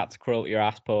saying that to curl your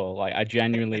ass, Paul. Like I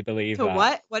genuinely believe To that.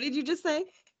 what? What did you just say?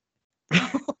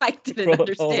 I didn't Paul's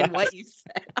understand ass. what you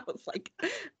said. I was like, I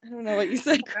don't know what you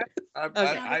said, Chris. I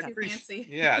Sounded too appreciate. fancy.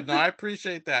 Yeah, no, I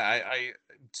appreciate that.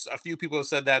 A few people have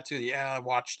said that too. Yeah, I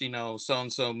watched so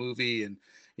and so movie, and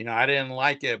I didn't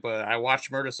like it, but I watched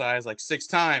Murdercise like 6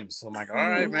 times. So I'm like, all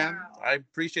right, man, Wow. I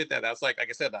appreciate that. That's like I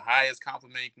said, the highest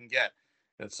compliment you can get,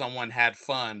 that someone had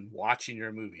fun watching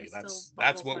your movie. It still That's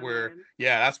boggles what my we're mind.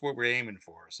 that's what we're aiming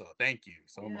for. So thank you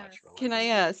so much. For Can letting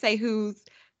me- I say who's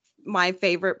my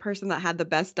favorite person that had the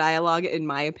best dialogue, in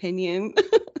my opinion?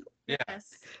 Yeah. Yes.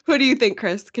 Who do you think,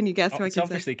 Chris? Can you guess Oh, who I it's can say?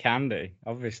 obviously Candy,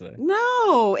 obviously.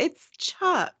 No, it's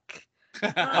Chuck.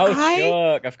 Oh, I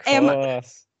Chuck, of am-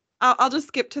 course. I'll just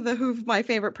skip to the who my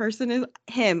favorite person is.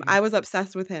 Him. I was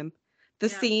obsessed with him. The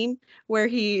Yeah. scene where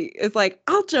he is like,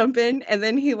 I'll jump in, and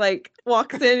then he like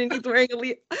walks in and he's wearing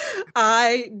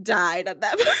I died at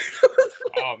that point.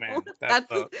 Oh man,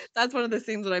 That's one of the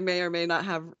scenes that I may or may not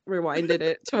have rewinded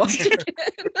it to watch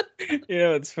again.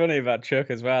 It's funny about Chuck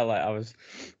as well. Like I was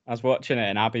watching it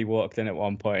and Abby walked in at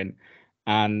one point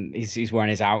and he's wearing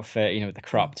his outfit, with the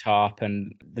crop top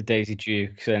and the Daisy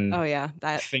Dukes and Oh yeah, the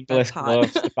that's fingerless hot.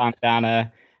 gloves, the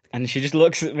bandana, and she just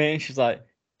looks at me and she's like,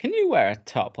 "Can you wear a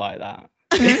top like that?"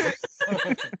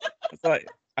 It's like,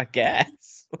 I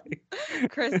guess.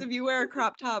 Chris, if you wear a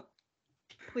crop top,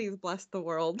 please bless the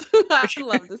world. I'd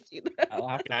love to see that. I'll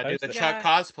have to Can I do post the it. Chuck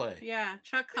cosplay? Yeah,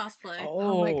 Chuck cosplay.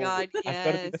 Oh my god, I've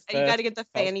gotta be yes. the And you got to first get the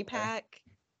fanny cosplayer. pack.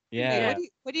 Yeah,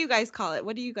 Wait, what do you guys call it?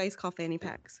 What do you guys call fanny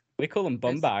packs? we call them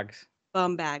bum Chris? bags.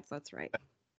 Bum bags, that's right.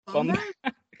 Bum Bummer?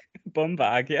 bum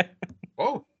bag, yeah.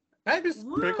 Oh, maybe it's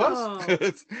pretty Whoa.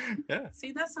 close. Yeah.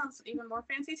 See, that sounds even more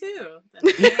fancy too.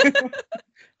 than-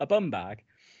 A bum bag.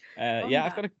 Bum Yeah,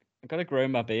 bag. I've got to grow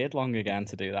my beard long again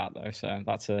to do that though. So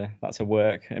that's a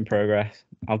work in progress.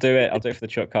 I'll do it for the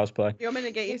Chuck cosplay. You want me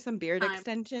to get you some beard Time.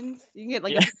 extensions? You can get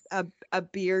like Yeah. a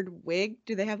beard wig.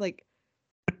 Do they have like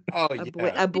Oh a,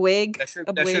 yeah. a wig? That should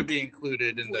a that wig? should be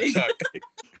included in the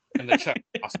Wig. Chuck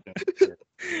costume. Sure.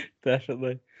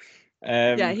 Definitely.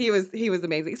 Yeah, he was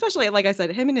amazing. Especially like I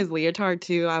said, him and his leotard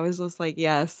too. I was just like,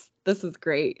 yes, this is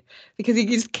great because he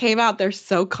just came out there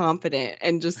so confident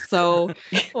and just so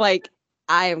like,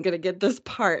 I am gonna get this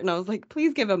part, and I was like,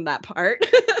 please give him that part.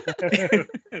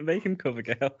 Make him cover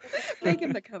girl. Make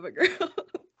him the cover girl.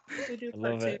 If we do I part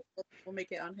love 2, it. we'll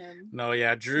make it on him. No,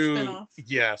 yeah, Drew. spin-off.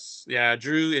 Yes, yeah,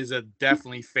 Drew is a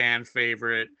definitely fan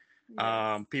favorite.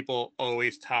 Yes. People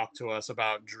always talk to us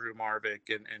about Drew Marvick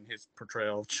and his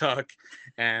portrayal of Chuck,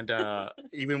 and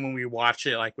even when we watch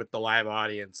it like with the live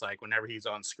audience, like whenever he's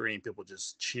on screen, people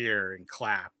just cheer and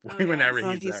clap Oh, yeah. whenever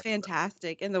Oh, he's he's there.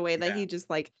 fantastic in the way that Yeah. he just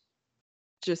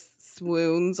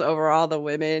swoons over all the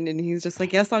women, and he's just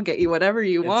like, yes, I'll get you whatever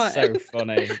you want. It's so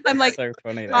funny. I'm like, so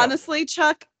funny. though. honestly,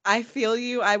 Chuck, I feel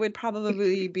you. I would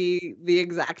probably be the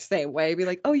exact same way. Be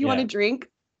like, oh, you want Yeah. a drink?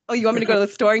 Oh, you want me to go to the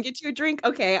store and get you a drink?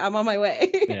 Okay, I'm on my way.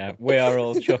 Yeah, we are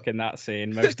all Chuck in that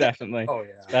scene, most definitely. Oh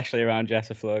yeah. Especially around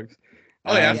Jessa Flugs.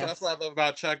 Oh yeah, Um, so that's what I love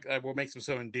about Chuck. What makes him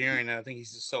so endearing, and I think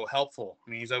he's just so helpful.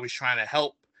 I mean, he's always trying to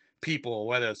help people,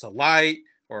 whether it's a light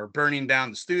or burning down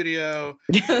the studio,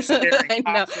 or scaring I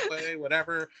know. cops away,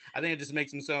 whatever. I think it just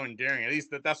makes him so endearing. At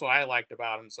least that's what I liked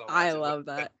about him so much. I and what- love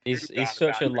that. He's Drew got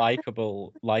such a about him.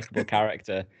 likable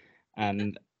character,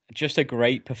 and just a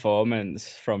great performance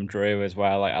from Drew as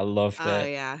well. Like I loved Oh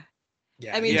it. yeah.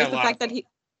 Yeah, I mean, he had just a the lot fact of that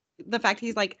the fact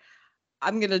he's like,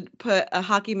 I'm gonna put a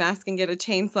hockey mask and get a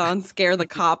chainsaw and scare the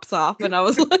cops off, and I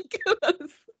was like,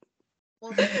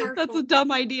 Well, it's that's a partial,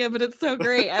 dumb idea, but it's so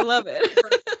great. I love it.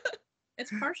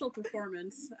 it's partial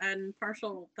performance and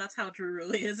partial. That's how Drew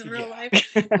really is in real Yeah.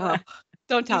 life. Oh,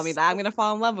 don't tell me He's that. I'm so- gonna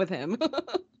fall in love with him.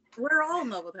 We're all in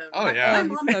love with him. Oh, My yeah.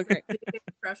 mom He's so has great.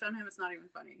 a crush on him. It's not even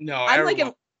funny. No, I'm like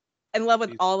everyone. in love with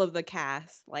He's- all of the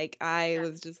cast. Like I Yeah.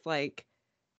 was just like,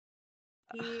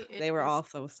 He they were is all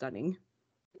so stunning.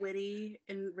 witty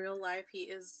in real life. He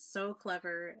is so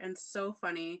clever and so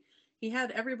funny. He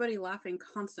had everybody laughing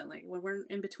constantly when we're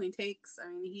in between takes. I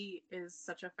mean, he is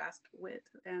such a fast wit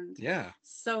and Yeah.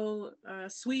 so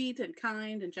sweet and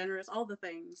kind and generous, all the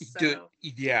things. Dude, So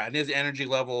yeah, and his energy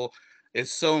level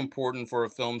is so important for a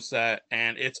film set,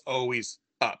 and it's always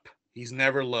up. He's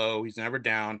never low. He's never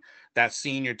down. That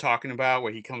scene you're talking about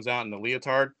where he comes out in the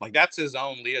leotard, like that's his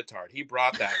own leotard. He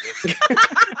brought that with him.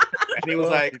 And he was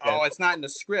Oh, like, he did. "Oh, it's not in the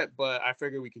script, but I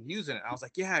figured we can use it." And I was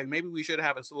like, "Yeah, maybe we should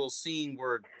have a little scene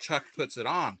where Chuck puts it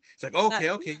on." He's like, That-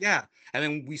 okay, yeah." And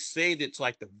then we saved it to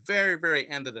like the very, very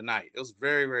end of the night. It was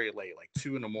very, very late, like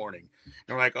 2 a.m. And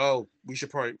we're like, "Oh,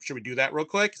 should we do that real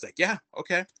quick?" He's like, "Yeah,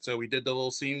 okay." So we did the little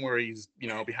scene where he's,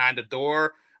 behind the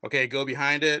door. Okay, go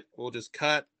behind it. We'll just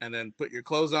cut and then put your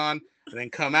clothes on and then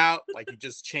come out. Like you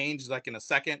just changed like in a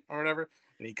second or whatever.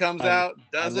 And he comes out, I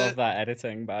does love it. that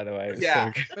editing, by the way. It's Yeah.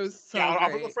 so good. It was so Yeah, I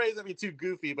great. was afraid it'd be too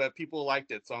goofy, but people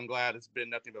liked it, so I'm glad it's been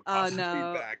nothing but Oh, positive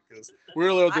no. feedback because we're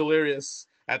a little I- delirious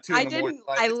at 2 I a.m. didn't.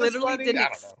 Like, I is this literally funny? didn't I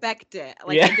don't know. expect it.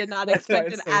 Like Yeah, I did not that's why expect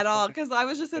it it's so at all funny. because I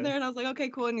was just in there and I was like, okay,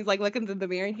 cool. And he's like looking through the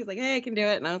mirror and he's like, hey, I can do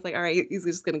it. And I was like, all right, he's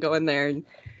just gonna go in there and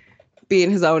be in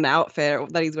his own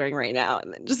outfit that he's wearing right now,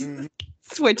 and then just Mhm.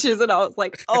 switches. And I was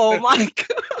like, oh my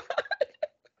god.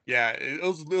 Yeah, it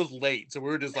was late, so we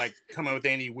were just like coming with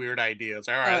any weird ideas.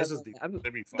 All right, Oh, this is yeah. it'd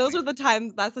be funny. Those are the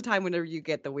times. That's the time whenever you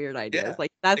get the weird ideas. Yeah,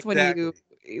 Like that's when you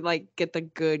exactly. like get the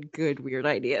good weird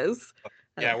ideas.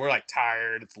 Yeah, we're like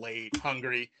tired, it's late,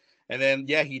 hungry. And then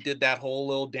yeah, he did that whole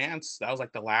little dance. That was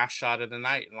like the last shot of the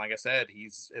night. And like I said,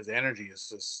 his energy is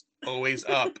just always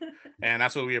up. And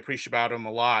that's what we appreciate about him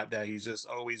a lot, that he's just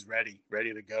always ready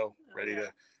to go, ready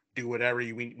to do whatever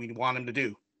we want him to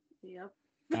do. yep.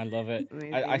 I love it. I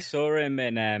Amazing. saw him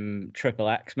in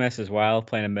Triple Xmas as well,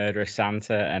 playing a murderous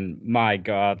Santa, and my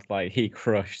God, like he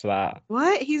crushed that.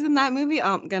 What? He's in that movie?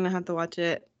 Oh, I'm gonna have to watch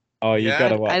it. Oh, you Yeah,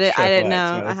 gotta I watch didn't. I Triple didn't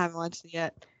know. I Xmas. haven't watched it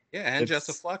yet. Yeah, and It's-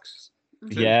 Jessa Flux.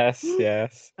 too. Yes,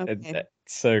 yes. Okay. It's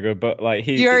so good. But like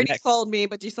he You already next, sold me,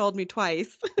 but you sold me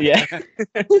twice. yeah.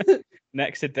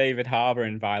 Next to David Harbour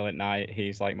in Violent Night,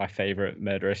 he's like my favorite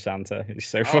murderous Santa. He's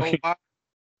so Oh, fucking. wow.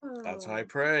 That's high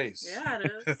praise. Yeah,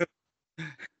 it is.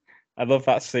 I love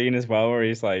that scene as well where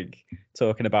he's like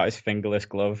talking about his fingerless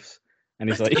gloves, and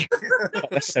he's like, "Oh,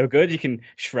 "They're so good. You can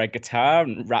shred guitar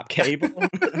and wrap cable.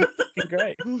 Fucking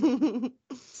great,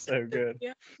 so good."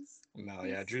 Yes. No,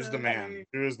 yeah, He's Drew's so the man. great.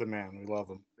 Drew's the man. We love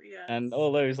him. Yes. And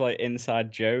all those like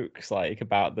inside jokes like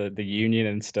about the union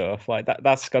and stuff like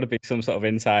that's got to be some sort of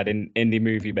inside indie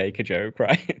movie maker joke,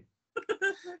 right?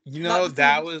 You Not know, the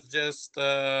that same. was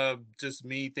just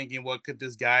me thinking, what could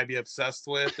this guy be obsessed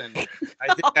with? And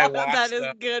I think I watched. That is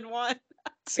a good one.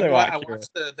 So I accurate.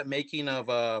 watched the making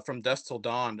of From Dusk Till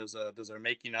Dawn. There's a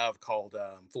making of called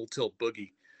Full Tilt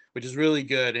Boogie, which is really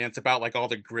good, and it's about like all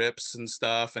the grips and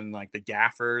stuff, and like the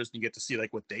gaffers. And you get to see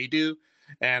like what they do.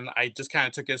 And I just kind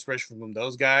of took inspiration from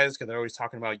those guys because they're always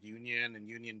talking about union and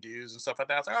union dues and stuff like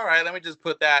that. I was like, all right, let me just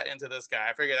put that into this guy.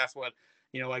 I figured that's what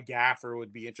a gaffer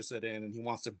would be interested in, and he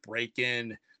wants to break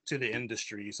in to the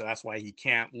industry, so that's why he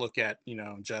can't look at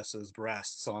Jess's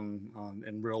breasts on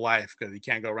in real life, because he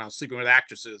can't go around sleeping with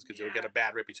actresses because he'll get a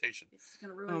bad reputation. It's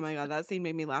gonna ruin Oh my god, that scene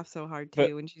made me laugh so hard But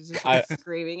too when she's just I- like,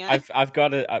 screaming at. I've got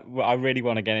to. I really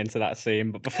want to get into that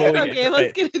scene, but before we get Okay, into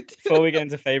let's get into before it. we get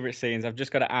into favorite scenes, I've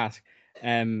just got to ask.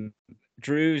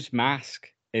 Drew's mask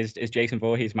is Jason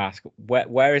Voorhees' mask.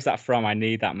 Where is that from? I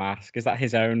need that mask. Is that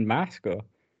his own mask or?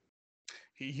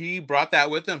 He brought that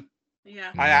with him.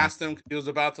 Yeah. I asked him, he was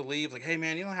about to leave, like, hey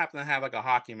man, you don't happen to have like a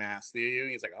hockey mask, do you?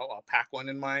 He's like, oh, I'll pack one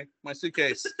in my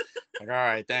suitcase. Like, all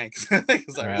right, thanks.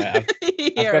 It's like, Right,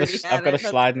 He I've already got had to it, that's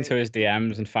slide great. into his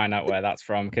DMs and find out where that's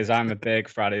from, because I'm a big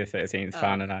Friday the 13th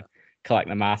fan, and I collect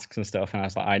the masks and stuff. And I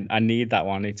was like, I need that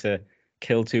one. I need to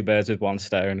kill two birds with one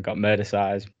stone. Got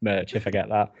Murdercise merch if I get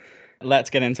that.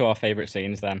 Let's get into our favorite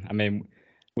scenes then. I mean,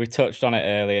 we touched on it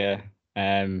earlier.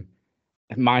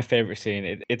 My favorite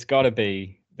scene, it's got to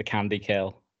be the candy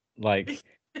kill, like,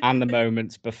 and the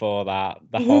moments before that,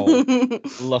 the whole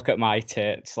look at my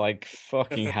tits, like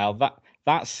fucking hell,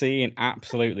 that scene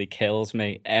absolutely kills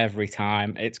me every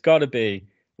time. It's got to be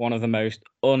one of the most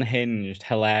unhinged,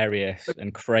 hilarious,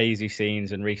 and crazy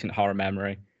scenes in recent horror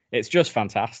memory. It's just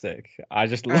fantastic. I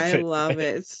just love I it. love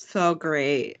it. It's so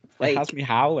great. It has Like me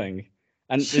howling,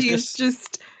 and there's she's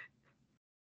just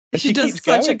But She does keeps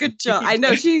such a going. good She job. I keeps know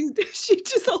going. she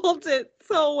just holds it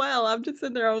so well. I'm just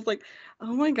sitting there. I was like,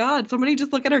 oh my god, somebody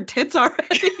just look at her tits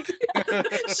already.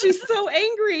 She's so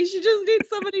angry. She just needs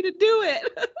somebody to do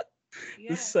it.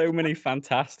 There's so many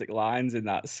fantastic lines in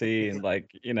that scene.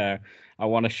 Like, I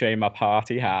want to show you my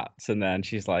party hats. And then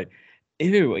she's like,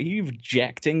 ew, are you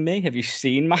rejecting me? Have you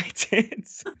seen my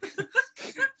tits?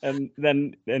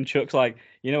 and Chuck's like,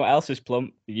 you know what else is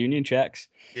plump? The union checks.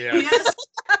 Yeah. Yes.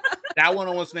 That one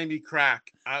almost made me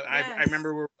crack. I Yes.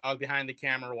 remember I was behind the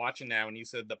camera watching that when you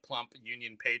said the plump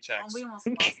union Oh, paychecks. we almost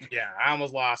lost it. Yeah, I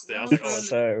almost lost it. I was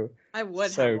Almost like, oh, ruined So I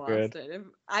would So have lost good. it.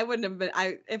 I wouldn't have been.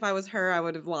 If I was her, I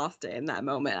would have lost it in that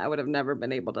moment. I would have never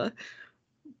been able to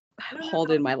I don't know hold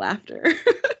how- in my laughter. I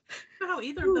don't know how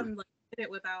either of them like did it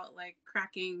without like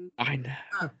cracking I know.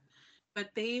 up. But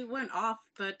they went off.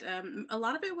 But a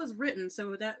lot of it was written,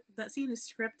 so that scene is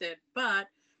scripted. But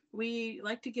we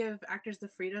like to give actors the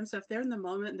freedom. So if they're in the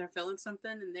moment and they're feeling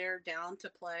something and they're down to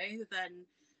play,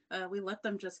 then we let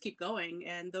them just keep going.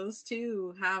 And those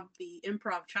two have the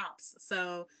improv chops.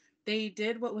 So they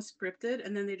did what was scripted,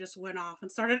 and then they just went off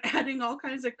and started adding all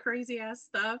kinds of crazy ass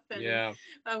stuff. And yeah.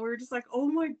 we were just like,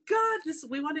 oh my god,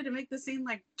 we wanted to make the scene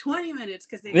like 20 minutes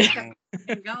because they just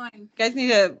kept going. You guys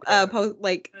need to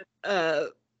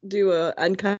do a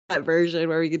uncut version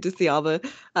where we get to see all the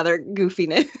other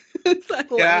goofiness. I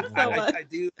love Yeah, it so much. I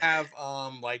do have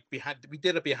we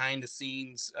did a behind the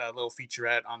scenes little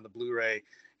featurette on the Blu-ray,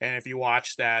 and if you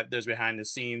watch that, there's behind the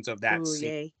scenes of that Ooh, scene.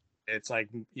 yay. It's like,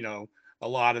 a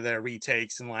lot of their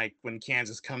retakes, and like when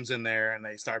Kansas comes in there and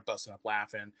they start busting up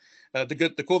laughing.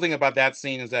 The cool thing about that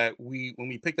scene is that when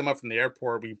we picked them up from the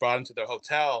airport, we brought them to the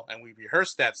hotel and we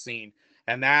rehearsed that scene.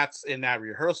 And that's in that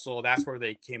rehearsal, that's where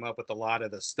they came up with a lot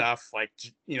of the stuff. Like,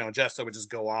 Jessica would just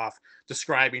go off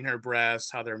describing her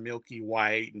breasts, how they're milky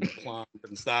white and plump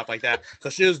and stuff like that. So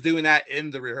she was doing that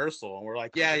in the rehearsal. And we're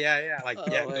like, yeah. Like, Oh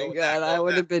yeah, my go with god, that, I go with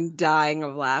would that. have been dying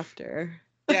of laughter.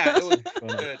 Yeah, it was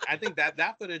Funny. good. I think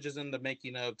that footage is in the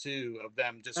making of too, of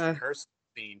them just Uh. rehearsing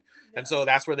the scene. And so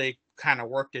that's where they kind of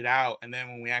worked it out. And then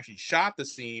when we actually shot the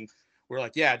scene, we're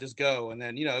like, yeah, just go. And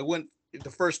then, it went, the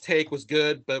first take was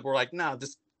good, but we're like, no,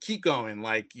 just keep going.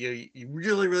 Like you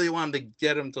really, really want to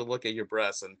get him to look at your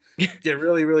breasts and get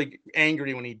really, really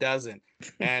angry when he doesn't.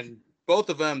 And both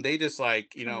of them, they just like,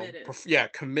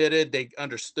 Committed. committed. They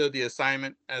understood the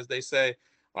assignment, as they say.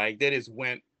 Like they just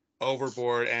went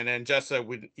overboard, and then Jessa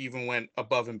even went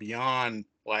above and beyond,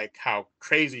 like how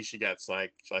crazy she gets.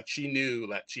 Like she knew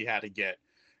that she had to get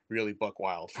really buck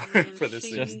wild Man, for this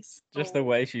she scene. Just the stole-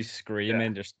 way she's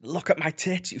screaming, just look at my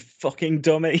tits, you fucking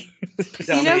dummy.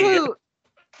 You know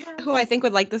Dummy. who I think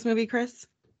would like this movie, Chris?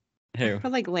 Who? I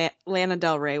feel like Lana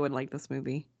Del Rey would like this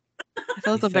movie. I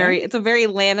feel You it's a very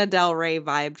Lana Del Rey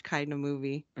vibed kind of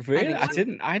movie. Really? think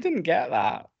she- I didn't get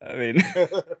that. I mean,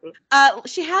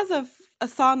 She has a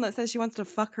song that says she wants to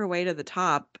fuck her way to the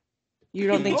top. You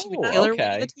don't think she would Oh, kill her way to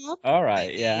okay. the top? all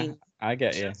right, yeah, I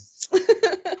get you.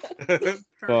 But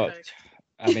Perfect.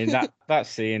 I mean that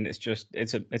scene,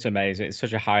 it's amazing. It's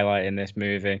such a highlight in this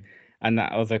movie. And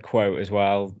that other quote as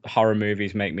well, horror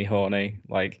movies make me horny.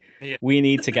 Like Yeah. we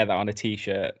need to get that on a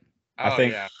t-shirt. I Oh,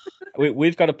 think yeah.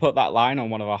 we've got to put that line on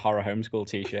one of our horror homeschool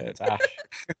t-shirts, Ash.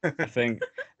 I think.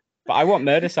 But I want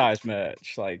Murdercise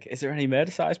merch. Like, is there any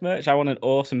Murdercise merch? I want an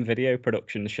awesome video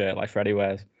production shirt like Freddie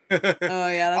wears. Oh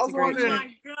yeah, that's a great Oh one.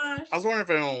 my gosh. I was wondering if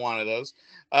anyone wanted those.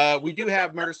 We do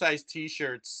have Murdercise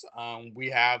t-shirts. We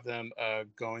have them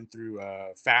going through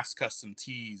Fast Custom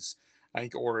Tees. I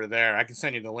can order there. I can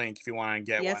send you the link if you want to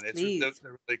get Yes, one. please. They're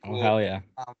really Oh cool. hell yeah!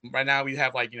 Right now we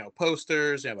have like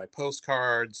posters, like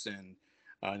postcards, and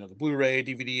the Blu-ray,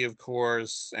 DVD, of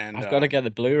course. And I've got to get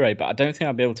the Blu-ray, but I don't think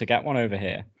I'll be able to get one over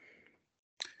here.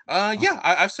 yeah,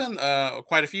 I've sent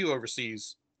quite a few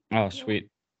overseas. Oh sweet!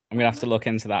 I'm gonna have to look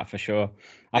into that for sure.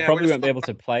 I Yeah, probably we're won't be able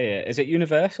to play it. Is it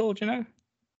Universal? Do you know?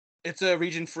 It's a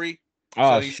region free.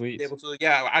 Oh So you should sweet! be able to.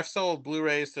 Yeah, I've sold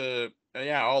Blu-rays to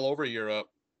all over Europe,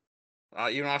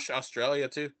 even Australia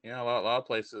too. Yeah, a lot of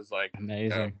places like.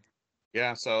 Amazing.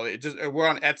 Yeah, so we're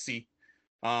on Etsy.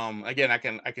 Again, I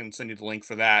can send you the link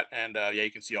for that, and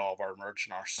you can see all of our merch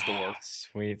in our store. Oh,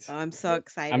 sweet. Oh, I'm so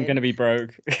excited. I'm gonna be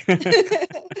broke. I don't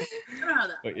know how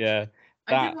that But works. yeah,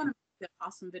 I that did want to make an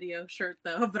awesome video shirt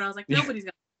though, but I was like, nobody's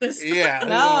gonna do this. Yeah.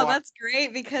 No, that's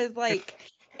great because obviously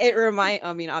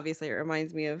it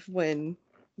reminds me of when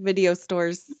video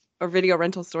stores or video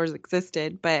rental stores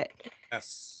existed, but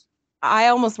Yes. I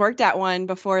almost worked at one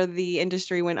before the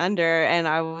industry went under and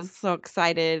I was so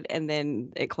excited and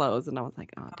then it closed and I was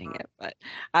like, oh dang it. But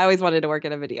I always wanted to work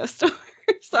at a video store.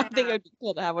 So I think it would be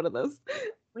cool to have one of those.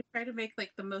 We try to make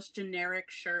like the most generic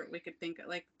shirt we could think of,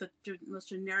 like the most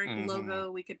generic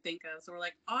logo we could think of. So we're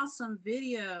like, awesome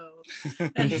video,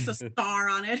 and just a star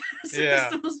on it. It's just Yeah.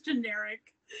 the most generic.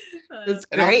 It's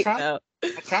And I was great trying, though.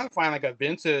 I'm trying to find like a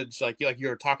vintage, like you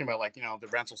were talking about, like the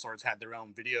rental stores had their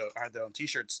own had their own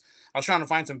T-shirts. I was trying to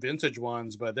find some vintage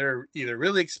ones, but they're either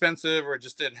really expensive or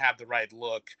just didn't have the right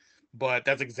look. But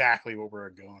that's exactly what we're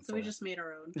going So for. we just made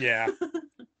our own. Yeah.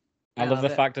 I love the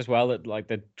fact as well that like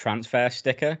the transfer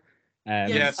sticker.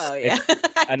 Yes. Oh yeah.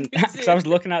 And I do because I too. was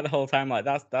looking at it the whole time, like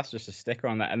that's just a sticker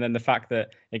on that, and then the fact that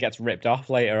it gets ripped off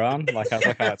later on, like I was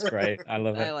like, oh, that's great, I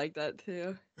love I it. like that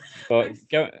too. But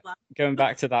going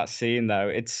back to that scene though,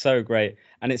 it's so great,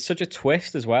 and it's such a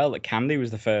twist as well that Candy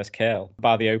was the first kill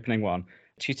by the opening one.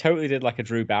 She totally did like a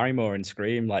Drew Barrymore in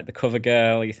Scream, like the cover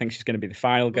girl. You think she's going to be the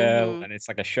final girl, Mhm. and it's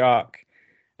like a shock.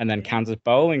 And then Yeah. Kansas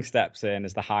Bowling steps in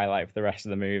as the highlight for the rest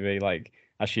of the movie, like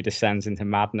as she descends into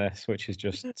madness, which is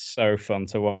just so fun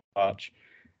to watch.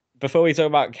 Before we talk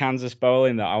about Kansas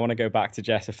Bowling, though, I want to go back to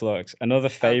Jessa Flux. Another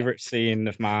favorite scene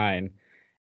of mine,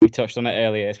 we touched on it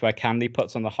earlier, is where Candy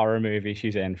puts on the horror movie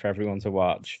she's in for everyone to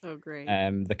watch, So great.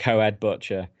 the co-ed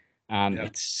butcher, and Yeah.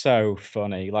 it's so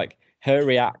funny. Like her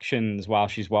reactions while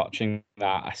she's watching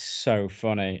that are so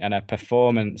funny, and her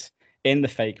performance in the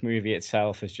fake movie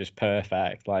itself is just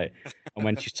perfect. Like, and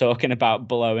when she's talking about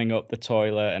blowing up the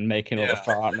toilet and making all the Yeah.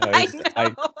 fart I noises,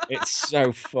 like know. it's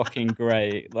so fucking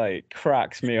great. Like,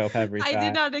 cracks me up every I did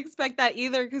time. not expect that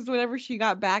either because whenever she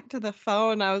got back to the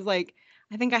phone, I was like,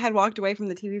 I think I had walked away from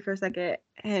the TV for a second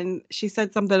and she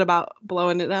said something about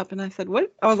blowing it up. And I said,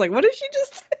 what? I was like, what did she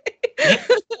just say?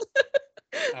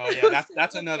 Oh yeah,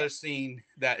 that's another scene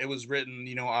that it was written.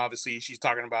 Obviously she's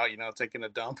talking about taking a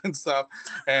dump and stuff,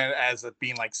 and as it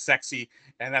being like sexy.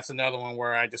 And that's another one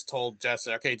where I just told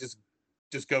Jessa, okay, just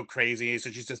go crazy.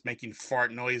 So she's just making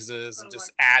fart noises and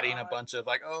just adding a bunch of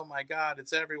like, oh my god,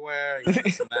 it's everywhere,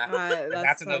 this and that. And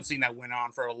that's another scene that went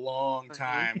on for a long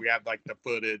time. We have like the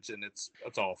footage, and it's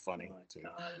all funny too.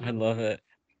 I love it.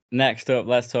 Next up,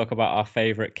 let's talk about our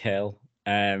favorite kill.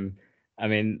 I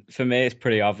mean, for me, it's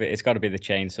pretty obvious. It's got to be the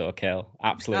chainsaw kill.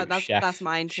 Absolute that's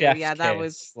mine too. chef's Yeah, that kiss.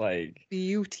 was Like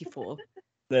beautiful.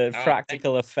 the Oh,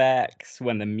 practical effects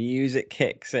when the music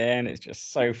kicks in. It's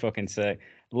just so fucking sick.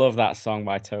 Love that song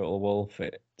by Total Wolf.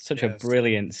 It's such a Yes.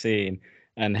 brilliant scene.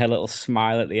 And her little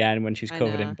smile at the end when she's I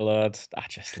covered in know. blood. I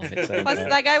just love it so Plus, much.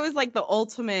 that guy was like the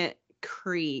ultimate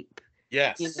creep.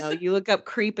 Yes. You look up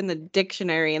creep in the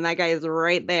dictionary, and that guy is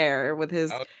right there with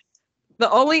his. Oh. The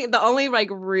only like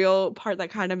real part that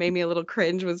kind of made me a little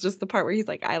cringe was just the part where he's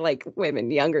like, "I like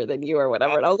women younger than you" or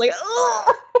whatever, and I was like,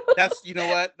 "Oh." That's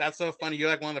what? That's so funny. You're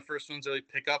like one of the first ones to really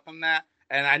pick up on that.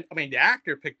 And I mean, the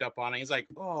actor picked up on it. He's like,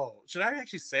 "Oh, should I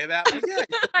actually say that?" I'm like, yeah,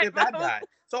 you're a bad guy.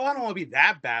 So I don't want to be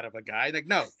that bad of a guy. Like,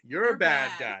 no, you're a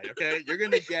bad guy. Okay, you're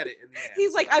gonna get it in the end.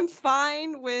 He's like, "I'm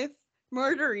fine with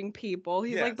murdering people."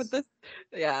 He's like, "But Yes.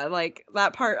 yeah, like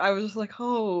that part, I was just like,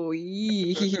 oh,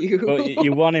 you." But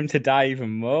you want him to die even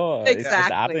more. It's just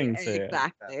adding to it.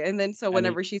 Exactly. And then so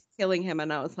whenever she's killing him,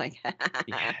 and I was like,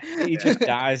 Yeah, he just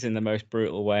dies in the most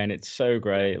brutal way, and it's so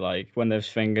great. Like when those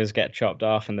fingers get chopped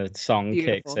off and the song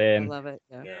kicks beautiful. I in. love it.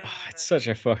 Yeah. Oh, it's such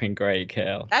a fucking great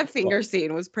kill. That finger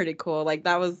scene was pretty cool. Like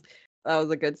that was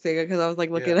a good scene because I was like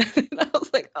looking at it and I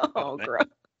was like, oh, gross.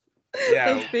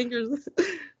 Yeah. Those fingers.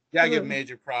 Yeah, I give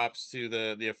major props to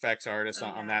the effects artist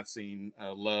on that scene,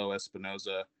 Lo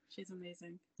Espinoza. She's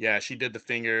amazing. Yeah, she did the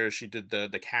fingers. She did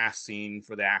the cast scene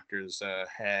for the actor's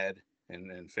head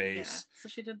and face. Yeah. So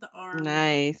she did the arm.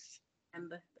 Nice.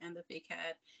 And the fake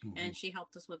head, and she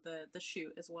helped us with the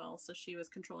shoot as well. So she was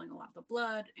controlling a lot of the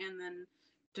blood, and then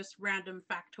just random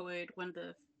factoid when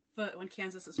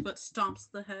Kansas's foot stomps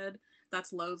the head,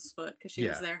 that's Lo's foot because she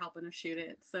was there helping to shoot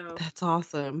it. So that's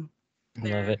awesome. I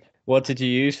love it. What did you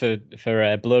use for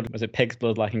blood? Was it pig's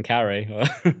blood like in Carrie?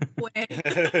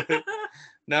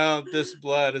 No, this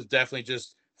blood is definitely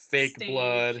just fake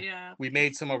blood. Yeah. We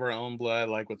made some of our own blood,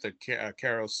 like with the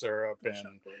Caro syrup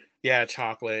and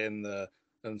chocolate and the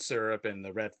syrup and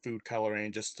the red food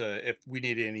coloring, just to if we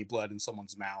needed any blood in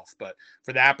someone's mouth. But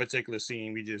for that particular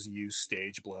scene, we just used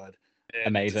stage blood.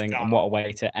 Amazing, and what a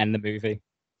way to end the movie.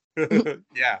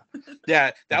 yeah,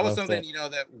 that was something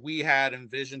that we had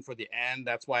envisioned for the end.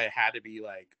 That's why it had to be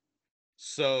like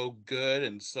so good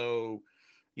and so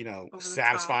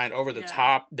satisfying, over the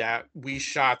top, that we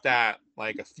shot that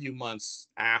like a few months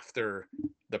after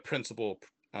the principal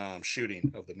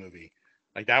shooting of the movie.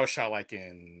 Like that was shot like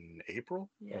in April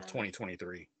of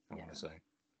 2023, I want to say.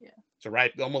 Yeah. So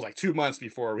right, almost like 2 months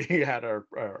before we had our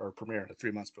premiere,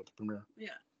 3 months before the premiere. Yeah.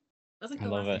 That's like I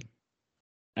love it.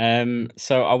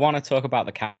 So I want to talk about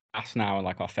the cast now and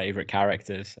like our favorite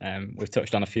characters. We've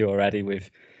touched on a few already. We've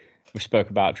spoke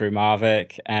about Drew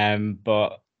Marvick.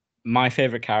 But my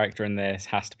favorite character in this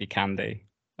has to be Candy,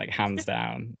 like hands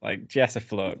down. Like Jessa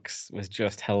Flux was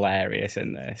just hilarious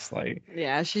in this. Like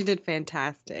Yeah, she did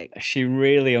fantastic. she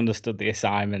really understood the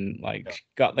assignment. Like Yeah. she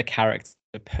got the character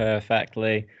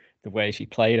perfectly. The way she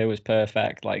played it was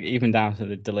perfect. Like even down to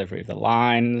the delivery of the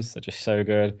lines, they're just so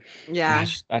good. And Yeah.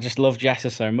 I just love Jessa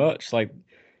so much. Like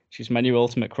she's my new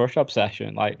ultimate crush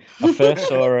obsession. Like I first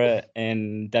saw her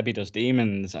in Debbie Does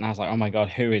Demons, and I was like, oh my god,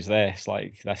 who is this?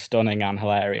 Like they're stunning and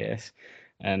hilarious,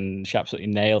 and she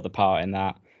absolutely nailed the part in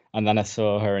that. And then I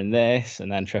saw her in this,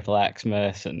 and then Triple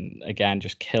Xmas, and again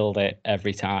just killed it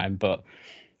every time. But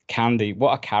Candy,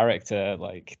 what a character!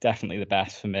 Like definitely the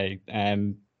best for me.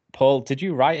 Paul, did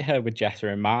you write her with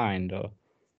Jessa in mind, or?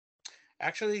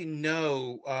 Actually,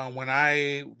 no. When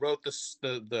I wrote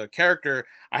the character,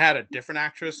 I had a different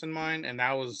actress in mind, and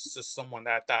that was just someone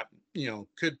that I thought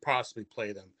could possibly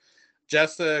play them.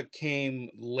 Jessa came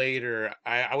later.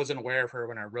 I wasn't aware of her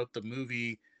when I wrote the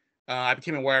movie. I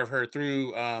became aware of her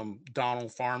through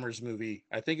Donald Farmer's movie.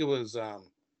 I think it was. I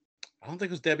don't think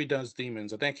it was Debbie Does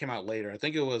Demons. I think it came out later. I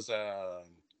think it was.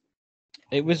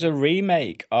 It was a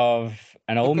remake of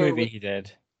an old Hooker movie with he did.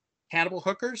 Cannibal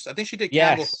Hookers. I think she did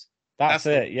Cannibal. Yes, that's That's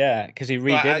the it. Yeah, because he so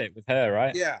redid it with her,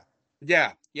 right? yeah,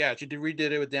 yeah. She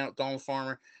redid it with Donald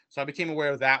Farmer. So I became aware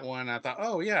of that one. I thought,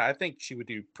 oh yeah, I think she would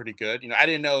do pretty good. I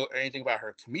didn't know anything about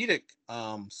her comedic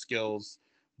skills,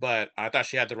 but I thought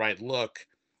she had the right look,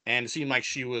 and it seemed like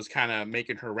she was kind of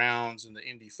making her rounds in the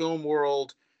indie film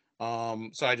world.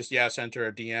 So I just sent her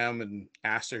a DM and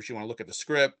asked her if she wanted to look at the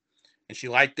script, and she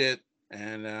liked it.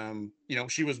 And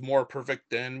she was more perfect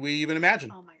than we even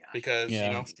imagined Oh my gosh. because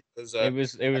Yeah. she was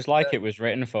It was like it was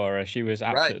written for her. She was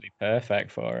right. absolutely perfect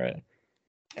for it.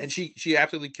 And she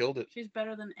absolutely killed it. She's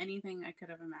better than anything I could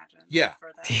have imagined. Yeah.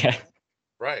 For that Yeah. role.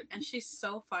 Right. And she's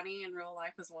so funny in real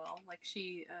life as well. Like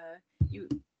you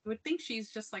would think she's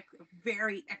just like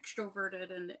very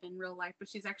extroverted in real life, but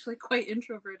she's actually quite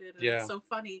introverted, and it's so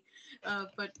funny.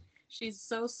 But she's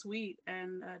so sweet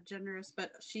and generous.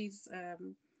 But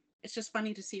it's just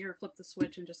funny to see her flip the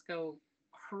switch and just go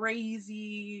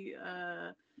crazy,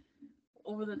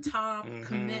 over the top,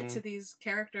 commit to these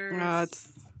characters. Oh,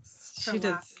 she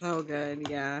did so good.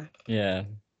 Yeah. Yeah.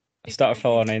 I started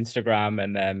following on Instagram,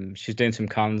 and she's doing some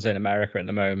cons in America at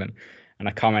the moment. And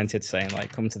I commented saying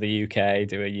like, come to the UK,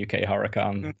 do a UK horror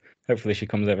con. Hopefully she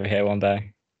comes over here one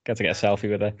day. Got to get a selfie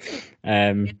with her.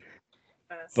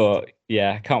 But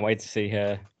yeah, can't wait to see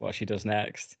her what she does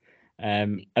next.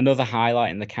 Another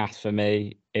highlight in the cast for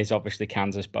me is obviously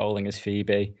Kansas Bowling as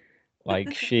Phoebe.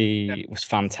 Like she was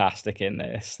fantastic in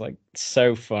this. Like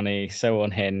so funny, so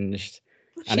unhinged.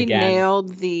 And She again,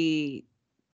 nailed the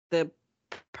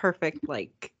perfect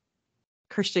like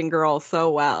Christian girl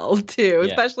so well too, Yeah.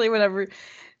 especially whenever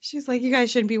she's like, "You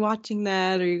guys shouldn't be watching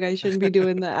that, or you guys shouldn't be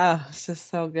doing that." Oh, it's just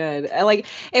so good. And, like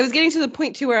it was getting to the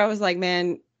point too where I was like,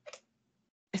 "Man,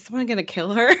 is someone gonna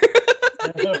kill her?"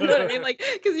 You know what I mean? Like,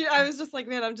 because I was just like,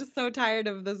 "Man, I'm just so tired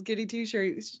of those goody two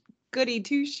shoes."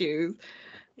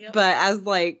 Yep. But as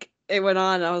like it went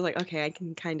on, I was like, okay, I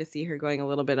can kind of see her going a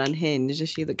little bit unhinged. Is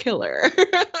she the killer?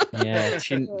 Yeah,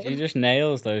 she just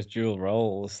nails those dual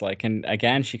roles. Like, and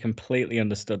again, she completely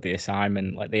understood the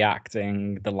assignment, like the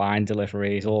acting, the line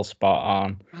delivery is all spot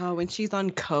on. Oh, when she's on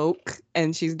coke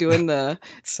and she's doing the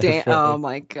So stand. funny. Oh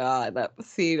my god, that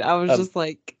scene! I was just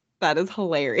like, that is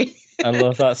hilarious. I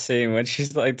love that scene when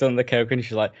she's like done the coke and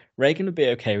she's like, Reagan would be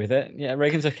okay with it. Yeah,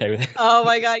 Reagan's okay with it. Oh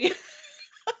my god. Yeah.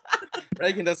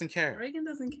 Reagan doesn't care. Reagan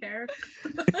doesn't care.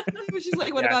 She's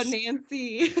like, what about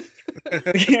Nancy?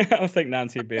 Yeah, I think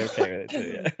Nancy would be okay with it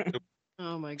too. Yeah.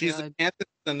 Oh my She's god.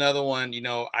 another one.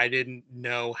 I didn't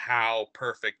know how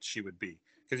perfect she would be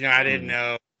because I didn't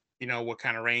know what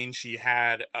kind of range she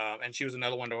had, and she was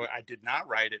another one where I did not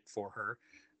write it for her.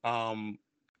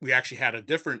 We actually had a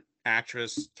different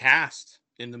actress cast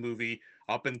in the movie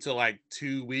up until like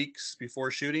 2 weeks before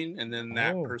shooting, and then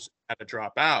that person had to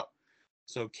drop out.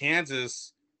 So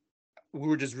Kansas, we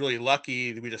were just really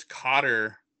lucky that we just caught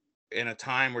her in a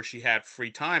time where she had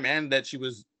free time and that she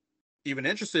was even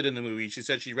interested in the movie. She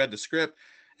said she read the script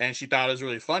and she thought it was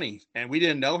really funny. And we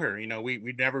didn't know her.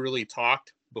 We never really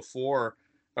talked before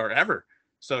or ever.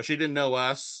 So she didn't know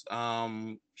us.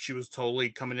 She was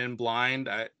totally coming in blind.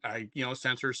 I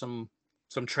sent her some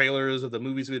trailers of the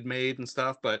movies we'd made and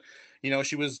stuff, but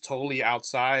she was totally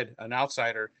an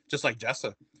outsider, just like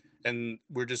Jessa. And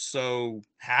we're just so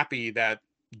happy that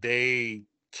they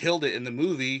killed it in the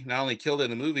movie. Not only killed it in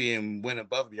the movie and went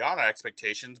above and beyond our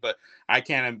expectations, but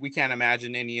we can't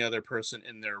imagine any other person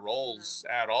in their roles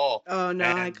at all. Oh no,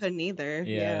 I And couldn't either.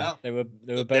 Yeah, Yeah. no, they were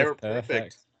they were both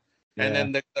perfect. and Yeah,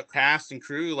 then the cast and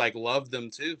crew like loved them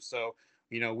too. So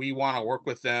we want to work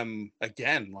with them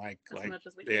again. As much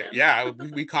as we they- can. yeah,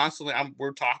 we constantly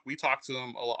we talk to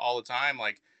them all the time.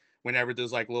 Like whenever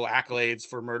there's like little accolades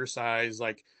for Murdercise,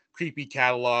 like Creepy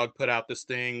Catalog put out this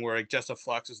thing where like Jessa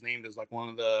Flux is named as like one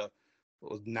of the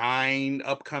 9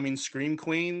 upcoming Scream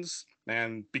Queens,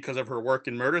 and because of her work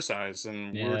in Murdercise,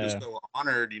 and we're just yeah, so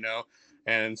honored.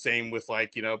 And same with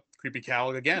like Creepy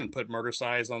Catalog again put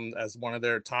Murdercise on as one of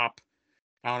their top,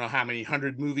 I don't know how many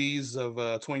 100 movies of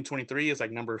 2023. It's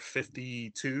like number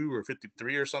 52 or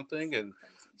 53 or something. And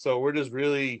so we're just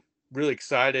really, really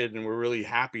excited, and we're really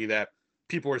happy that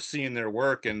people are seeing their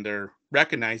work and they're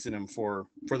recognizing them for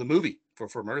the movie, for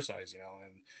Murdercise,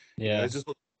 and yeah. it's just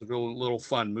a little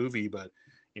fun movie, but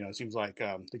it seems like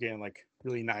they're getting like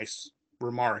really nice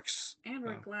remarks. And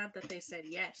we're glad that they said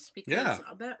yes, because Yeah.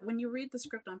 that when you read the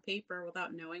script on paper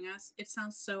without knowing us, it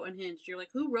sounds so unhinged. You're like,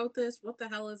 who wrote this? What the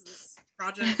hell is this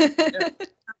project?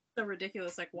 So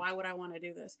ridiculous. Like, why would I want to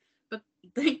do this? But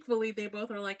thankfully, they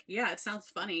both are like, yeah, it sounds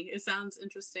funny. It sounds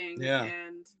interesting. Yeah.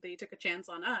 And they took a chance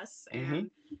on us Mhm.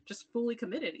 and just fully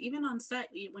committed. Even on set,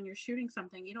 when you're shooting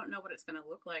something, you don't know what it's going to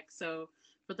look like. So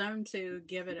for them to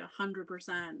give it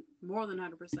 100%, more than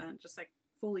 100%, just like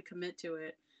fully commit to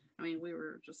it. I mean, we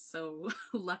were just so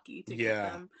lucky to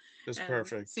get them. It's And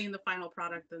perfect. seeing the final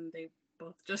product, and they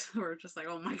both just were just like,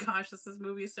 oh my gosh, this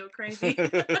movie is so crazy.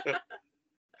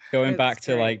 Going It's back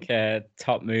to great. like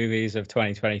top movies of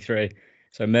 2023.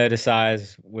 So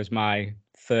Murdercise was my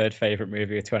third favorite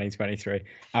movie of 2023.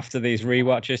 After these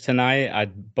rewatches tonight, I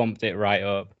bumped it right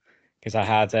up because I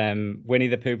had Winnie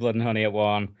the Pooh, Blood and Honey at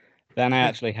 1. Then I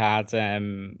actually had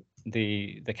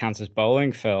the Kansas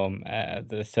Bowling film,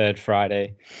 the third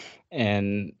Friday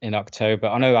in October.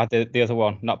 Oh no, I had the other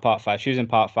one, not part 5. She was in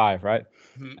part 5, right?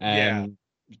 Yeah.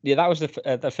 Yeah, that was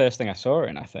the first thing I saw her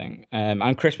in, I think.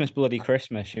 And Christmas Bloody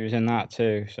Christmas, she was in that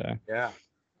too. So Yeah.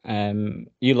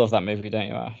 you love that movie, don't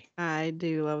you, Ash? I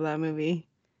do love that movie.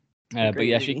 But Great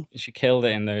yeah, movie. she killed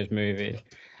it in those movies.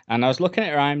 And I was looking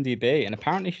at her IMDb, and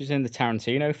apparently she's in the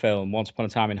Tarantino film Once Upon a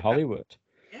Time in Hollywood.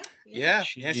 Yeah,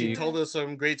 she told us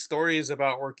some great stories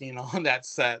about working on that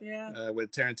set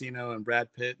with Tarantino and Brad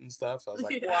Pitt and stuff. I was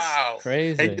like, wow.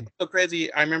 Crazy. Hey, it's so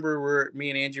crazy. I remember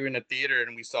me and Andrew in the theater,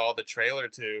 and we saw the trailer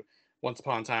to Once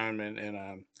Upon a Time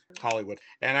in Hollywood.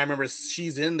 And I remember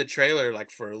she's in the trailer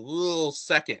like for a little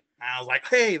second. I was like,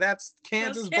 hey, that's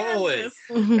Kansas Bowling.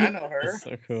 I know her. That's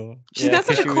so cool. She's Yeah, got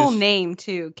such 'cause a she cool was- name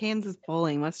too. Kansas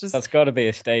Bowling. That's got to be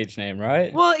a stage name,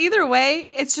 right? Well, either way,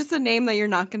 it's just a name that you're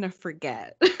not gonna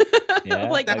forget. Yeah,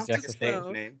 like I That's guess like a so.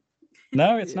 stage name.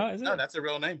 No, it's not, is it? No, that's a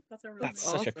real name. That's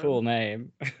Such a awesome. cool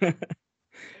name.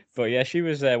 But yeah, she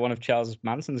was one of Charles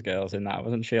Manson's girls in that,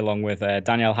 wasn't she? Along with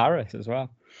Danielle Harris as well.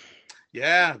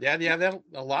 Yeah.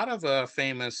 A lot of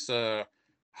famous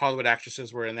Hollywood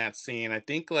actresses were in that scene. I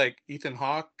think like Ethan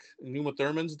Hawke, Uma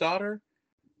Thurman's daughter,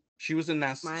 she was in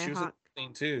that. Maya She was in Hawke. that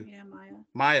scene too. Yeah, Maya.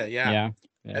 Maya, yeah.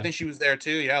 Yeah. I think she was there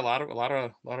too. Yeah, a lot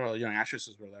of young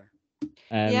actresses were there.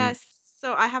 Yes.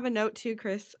 So I have a note too,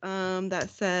 Chris, that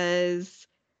says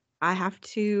I have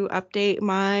to update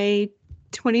my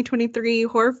 2023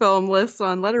 horror film list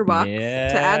on Letterboxd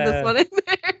to add this one in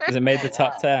there. Has it made the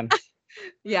top 10?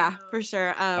 Yeah, for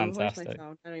sure. Where's my Fantastic.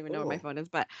 phone? I don't even know where my Cool. phone is,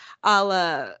 but I'll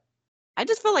I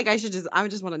just feel like I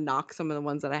would just want to knock some of the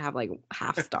ones that I have like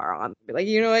half star on. Be like,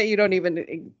 you know what? You don't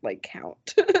even like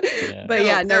count. Yeah. But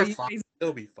yeah, no, they're you fine. guys,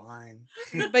 They'll be fine.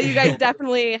 but you guys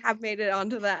definitely have made it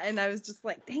onto that. And I was just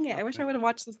like, dang it, I wish I would have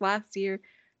watched this last year.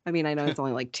 I mean, I know it's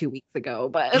only like 2 weeks ago,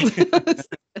 but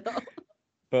still.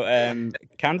 But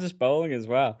Kansas Bowling as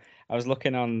well. I was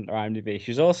looking on her IMDb.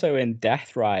 She's also in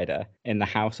Death Rider in the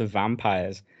House of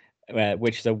Vampires,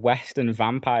 which is a Western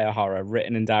vampire horror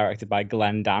written and directed by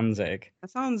Glenn Danzig.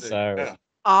 That sounds So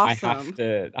awesome.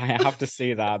 I have to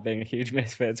see that, being a huge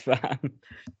Misfits fan.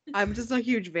 I'm just a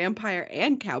huge vampire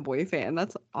and cowboy fan.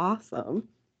 That's awesome.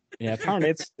 Yeah,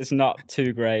 apparently it's not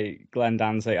too great. Glenn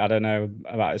Danzig, I don't know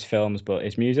about his films, but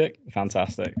his music,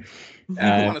 fantastic.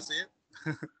 I want to see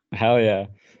it. Hell yeah.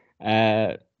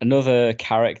 Another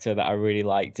character that I really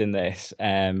liked in this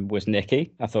was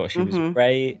Nikki. I thought she was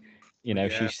great. You know,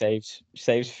 she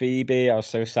saves Phoebe. I was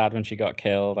so sad when she got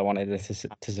killed. I wanted her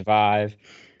to survive.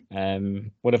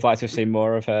 Would have liked to have seen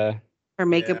more of her. Her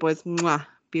makeup was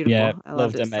beautiful. Yeah, I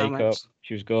loved her it so makeup. much.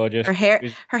 She was gorgeous. Her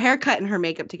haircut and her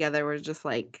makeup together was just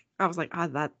like I was like,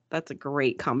 that's a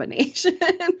great combination.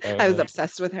 I was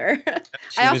obsessed with her.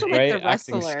 She I was also like great the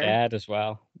acting wrestler. scared as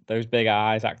well. Those big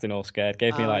eyes, acting all scared,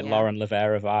 gave me Oh, like yeah. Lauren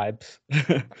Lavera vibes.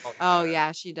 Oh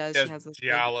yeah, she does. She She has has those big.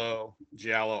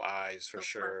 giallo eyes for So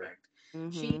sure. perfect.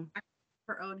 She Mhm. actually has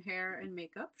her own hair and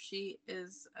makeup. She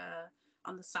is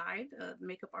on the side a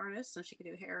makeup artist, and she can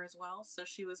do hair as well. So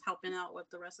she was helping out with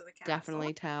the rest of the cast.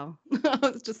 Definitely tell. I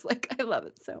was just like, I love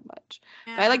it so much.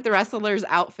 Yeah. But I like the wrestler's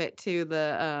outfit too.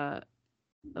 The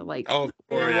like Oh,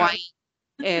 Yeah. white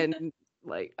and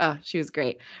like she was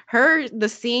great. The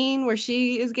scene where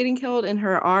she is getting killed and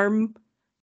her arm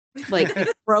like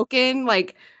broken,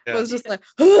 like Yeah. was just like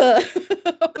was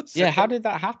Yeah, just how like, did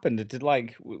that happen? Did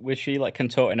like was she like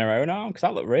contorting her own arm? Because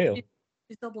that looked real.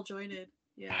 She's double jointed.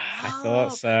 Yeah. I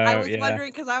thought so. I was Yeah,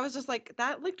 wondering because I was just like,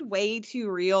 that looked way too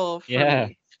real for yeah.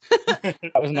 me.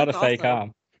 That was not a That's fake awesome.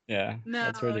 arm. Yeah, No,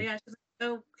 that's really. yeah. She's like,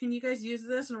 oh, can you guys use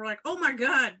this? And we're like, oh my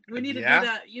god, we need to Yeah. do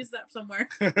that. Use that somewhere.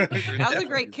 That was a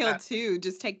great kill too.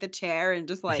 Just take the chair and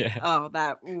just like, Yeah.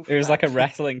 that. Oof, It was like a that-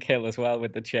 wrestling kill as well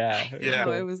with the chair. It was Yeah.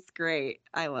 Oh, it cool. was great.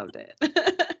 I loved it.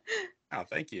 Oh,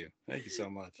 thank you so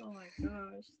much. Oh my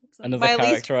gosh. Another My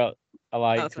least- character I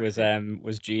liked sorry.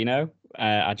 was Gino.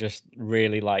 I just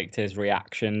really liked his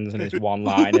reactions and his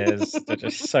one-liners. They're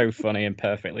just so funny and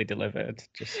perfectly delivered.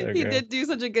 Just so He good. did do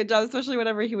such a good job, especially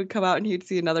whenever he would come out and he'd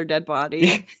see another dead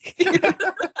body.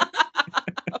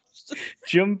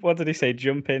 Jump. What did he say?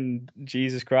 Jump in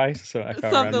Jesus Christ. So I can't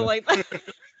Something remember. like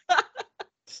that.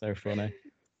 So funny.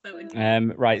 So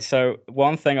interesting. Right. So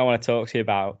one thing I want to talk to you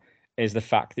about is the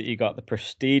fact that you got the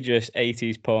prestigious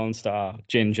 80s porn star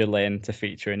Ginger Lynn to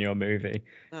feature in your movie.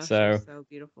 Oh, So she's so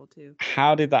beautiful too.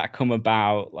 how did that come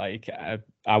about? Like,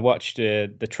 I watched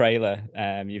the trailer.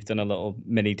 You've done a little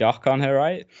mini doc on her,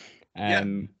 right? Yeah.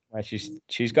 Where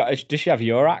she's got. Does she have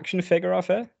your action figure of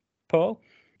her, Paul?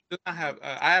 I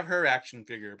have her action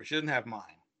figure, but she doesn't have mine.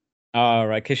 Oh,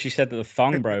 right, because she said that the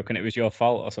thong broke and it was your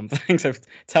fault or something. So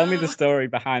tell me the story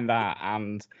behind that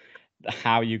and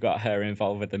how you got her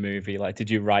involved with the movie. Like, did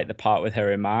you write the part with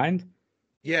her in mind?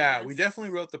 Yeah, we Yes.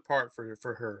 definitely wrote the part for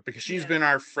her because she's Yeah. been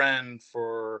our friend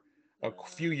for a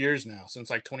few years now, since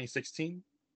like 2016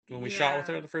 when we shot with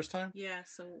her the first time. Yeah,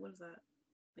 so what is that?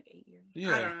 Like 8 years?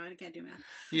 Yeah. I don't know. I can't do math.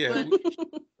 Yeah.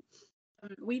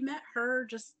 But we met her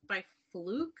just by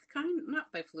fluke,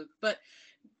 not by fluke, but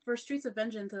for Streets of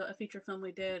Vengeance, a feature film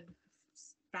we did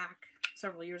back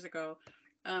several years ago.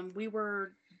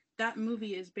 That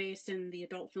movie is based in the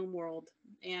adult film world,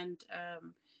 and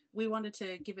we wanted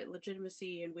to give it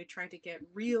legitimacy, and we tried to get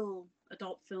real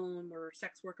adult film or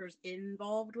sex workers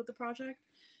involved with the project.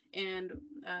 And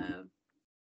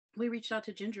we reached out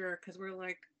to Ginger because we were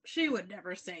like, she would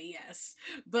never say yes.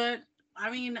 But I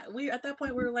mean, at that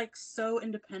point we were like so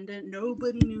independent.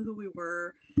 Nobody knew who we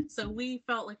were, so we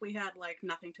felt like we had like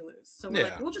nothing to lose. So we're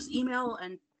like, we'll just email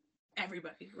and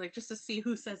everybody, like just to see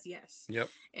who says yes. Yep.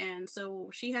 And so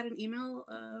she had an email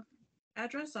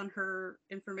address on her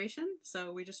information,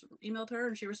 so we just emailed her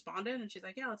and she responded and she's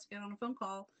like, yeah, let's get on a phone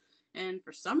call. And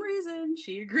for some reason,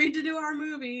 she agreed to do our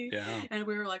movie. Yeah. And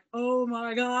we were like, oh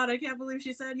my God, I can't believe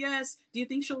she said yes. Do you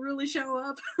think she'll really show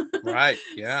up? Right.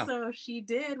 Yeah. So she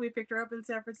did. We picked her up in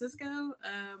San Francisco.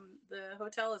 The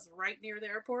hotel is right near the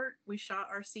airport. We shot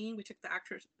our scene. We took the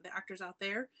actors out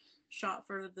there, shot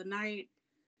for the night.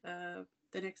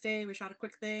 The next day, we shot a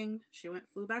quick thing. She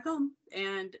flew back home.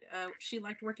 And she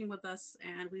liked working with us,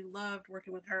 and we loved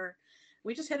working with her.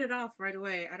 We just hit it off right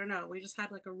away. I don't know. We just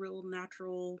had like a real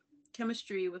natural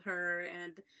chemistry with her,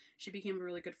 and she became a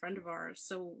really good friend of ours.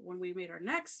 So when we made our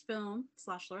next film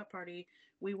 /Lorette Party,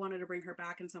 we wanted to bring her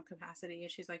back in some capacity,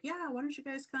 and she's like, yeah, why don't you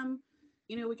guys come,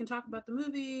 we can talk about the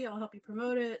movie, I'll help you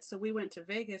promote it. So we went to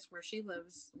Vegas where she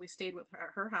lives. We stayed with her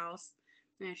at her house,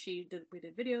 and we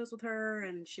did videos with her,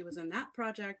 and she was in that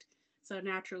project. So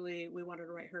naturally we wanted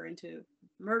to write her into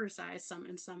Murdercise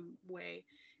in some way.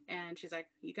 And she's like,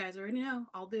 you guys already know,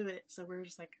 I'll do it. So we're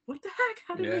just like, what the heck?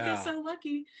 How did we get so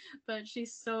lucky? But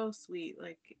she's so sweet.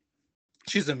 Like,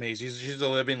 she's amazing. She's a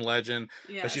living legend.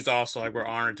 yes. But she's also like, we're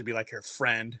honored to be like her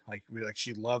friend. Like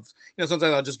she loves, sometimes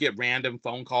I'll just get random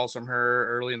phone calls from her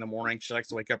early in the morning. She likes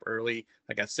to wake up early,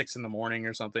 like at 6 a.m.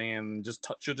 or something, and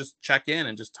she'll just check in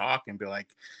and just talk and be like,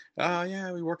 oh yeah,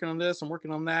 we're working on this, I'm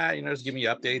working on that, just give me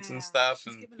updates and stuff.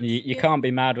 And you can't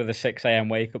be mad with a 6 a.m.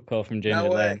 wake up call from Ginger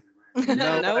Lynn.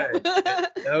 No way.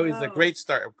 It's always a great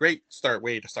start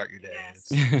way to start your day.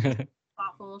 Yes.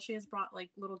 Thoughtful. She has brought like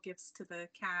little gifts to the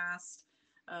cast.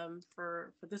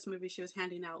 For this movie, she was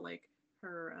handing out like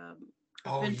her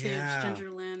Oh vintage yeah.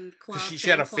 Gingerland Club. She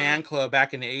had a fan club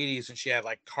back in the 80s, and she had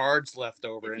like cards left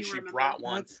over, If and you she remember. brought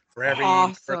one That's for every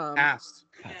member of the awesome. cast.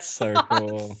 That's Yeah. so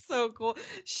cool. That's so cool.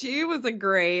 She was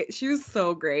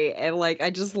so great. And like, I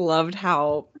just loved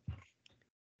how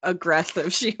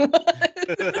aggressive she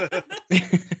was.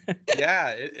 Yeah,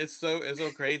 it's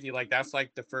so crazy. Like that's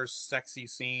like the first sexy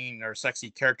scene or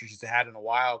sexy character she's had in a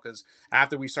while. Because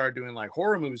after we started doing like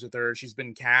horror movies with her, she's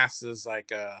been cast as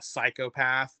like a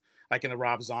psychopath, like in the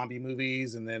Rob Zombie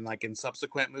movies, and then like in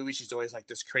subsequent movies, she's always like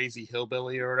this crazy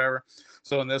hillbilly or whatever.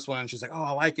 So in this one, she's like, "Oh,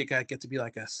 I like it. I get to be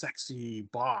like a sexy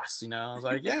boss," you know. I was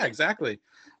like, "Yeah, exactly."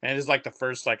 And it's like the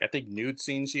first like I think nude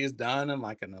scene she has done in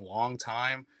a long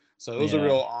time. So it was a Yeah.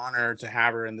 real honor to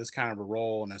have her in this kind of a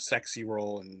role, and a sexy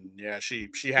role. And yeah, she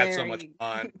had so much Very.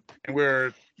 fun.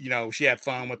 And she had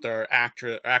fun with our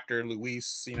actor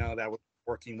Luis, that was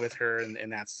working with her in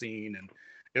that scene. And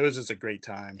it was just a great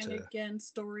time And to. again,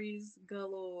 stories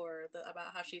galore about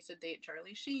how she used to date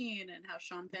Charlie Sheen and how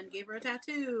Sean Penn gave her a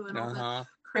tattoo and all the Uh-huh.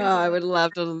 crazy. I would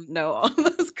love to know all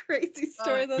those crazy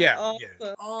stories. That's Yeah,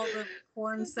 awesome. all the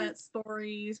porn set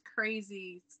stories,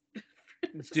 crazy.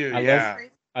 dude, I yeah.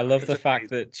 love It's the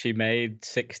fact amazing. that she made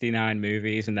 69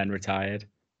 movies and then retired.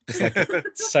 Just like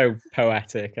it's so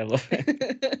poetic. I love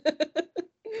it.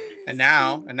 And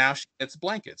now it's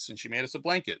blankets, and she made us a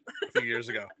blanket a few years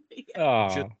ago. She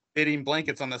was Oh, knitting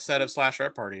blankets on the set of Slash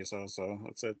Art Party, so it's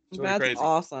really That's crazy.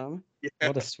 awesome. Yeah.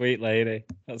 what a sweet lady.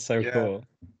 That's so Yeah. cool.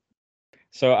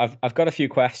 So I've got a few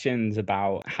questions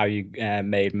about how you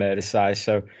made Murdercise.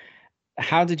 So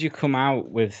how did you come out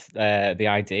with the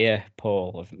idea,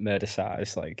 Paul, of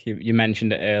Murdercise? Like you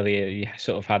mentioned it earlier, you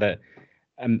sort of had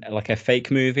like a fake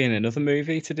movie and another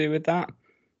movie to do with that.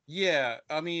 Yeah,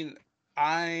 I mean,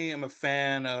 I am a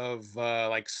fan of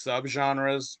like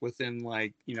subgenres within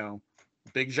like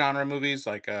big genre movies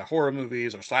like horror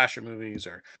movies or slasher movies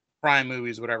or crime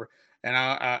movies, whatever. And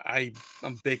I'm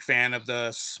a big fan of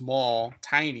the small,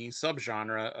 tiny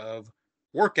subgenre of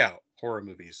workout horror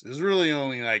movies. There's really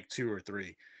only like two or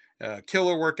three.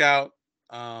 Killer Workout,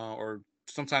 or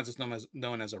sometimes it's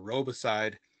known as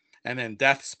Aerobicide, and then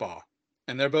Death Spa,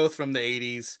 and they're both from the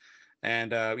 80s.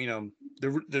 And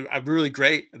they're really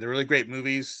great. They're really great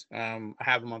movies. I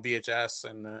have them on VHS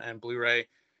and Blu-ray.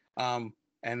 And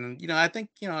I think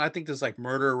there's like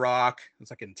Murder Rock. It's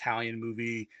like an Italian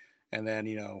movie. And then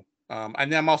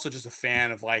and then I'm also just a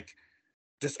fan of like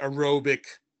just aerobic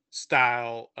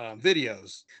style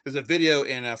videos. There's a video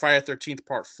in Friday the 13th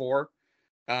Part 4.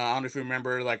 I don't know if you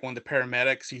remember, like one of the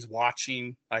paramedics, he's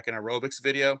watching like an aerobics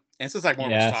video, and it's just like more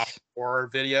of a soft Yes. horror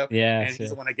video, and Yes. he's Yeah.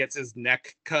 the one that gets his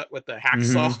neck cut with the Mhm.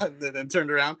 hacksaw and then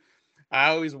turned around. I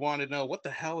always wanted to know, what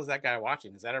the hell is that guy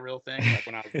watching? Is that a real thing? Like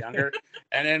when I was younger,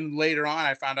 and then later on,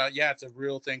 I found out, yeah, it's a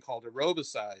real thing called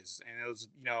Aerobicise, and it was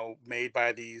made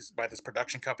by this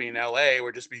production company in LA,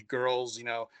 where just be girls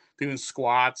doing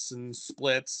squats and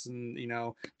splits and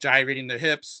gyrating their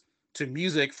hips to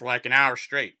music for like an hour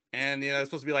straight. And it's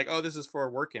supposed to be like, oh, this is for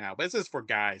working out, but this is for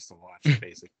guys to watch,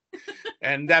 basically.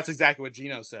 And that's exactly what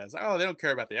Gino says. Oh, they don't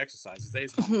care about the exercises, they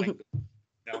just want to blink.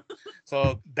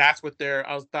 So that's what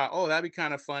I thought, oh, that'd be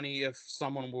kind of funny if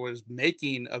someone was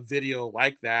making a video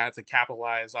like that to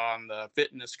capitalize on the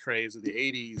fitness craze of the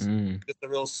 80s. Just a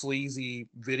real sleazy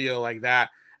video like that,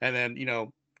 and then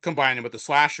combine it with the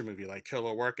slasher movie like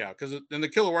Killer Workout, because in the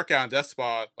Killer Workout and Death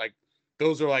Spa, like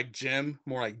those are like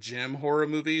more like gym horror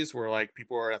movies where like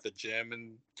people are at the gym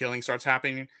and killing starts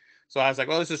happening. So I was like,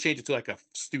 well, let's just change it to like a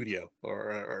studio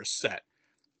or a set.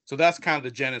 So that's kind of the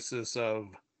genesis of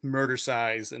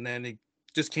Murdercise, and then it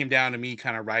just came down to me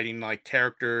kind of writing like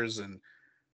characters and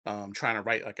trying to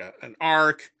write like an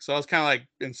arc. So I was kind of like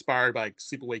inspired by like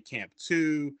Sleepaway Camp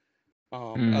 2,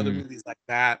 other movies like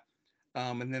that.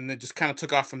 And then it just kind of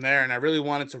took off from there. And I really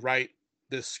wanted to write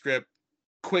this script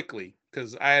quickly,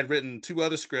 because I had written two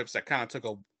other scripts that kind of took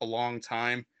a long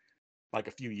time, like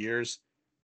a few years.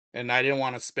 And I didn't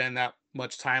want to spend that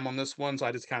much time on this one. So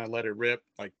I just kind of let it rip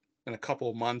like in a couple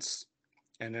of months.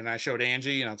 And then I showed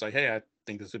Angie, and I was like, hey, I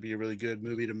think this would be a really good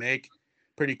movie to make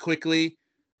pretty quickly.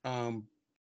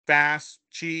 Fast,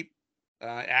 cheap.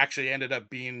 Actually ended up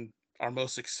being our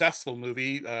most successful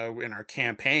movie in our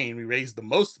campaign. We raised the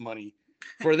most money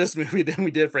for this movie than we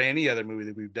did for any other movie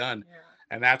that we've done. Yeah.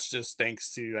 And that's just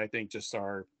thanks to, I think, just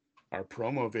our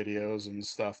promo videos and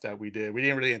stuff that we did. We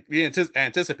didn't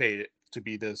anticipate it to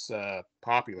be this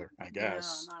popular, I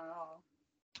guess. No, not at all.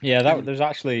 Yeah, that there's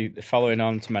actually following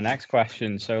on to my next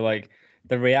question. So like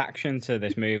the reaction to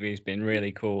this movie has been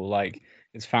really cool. Like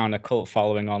it's found a cult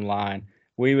following online.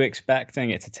 Were you expecting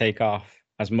it to take off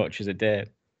as much as it did?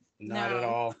 Not at No.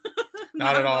 all. Not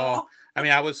Not at at all. all. I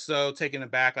mean, I was so taken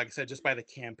aback, like I said, just by the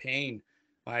campaign,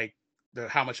 like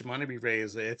how much money we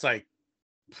raised. It's like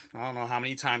I don't know how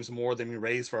many times more than we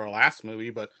raised for our last movie,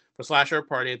 but for Slasher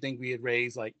Party, I think we had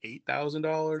raised like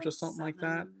 $8,000 or something like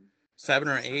that, 7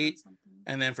 or 8. something.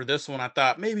 And then for this one, I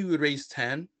thought maybe we would raise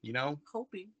 10.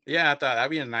 Hoping. Yeah, I thought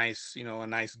that'd be a nice, a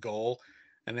nice goal.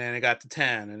 And then it got to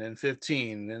 10, and then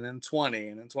 15, and then 20,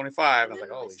 and then 25. And I was like,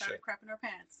 then we holy started shit. crapping our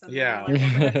pants. And Yeah.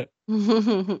 then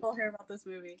we're like, we'll hear about this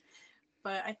movie.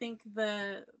 But I think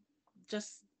the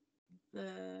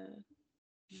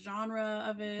genre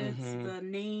of it, the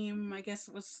name, I guess,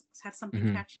 had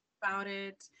something catchy about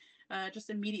it. Just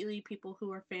immediately, people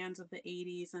who are fans of the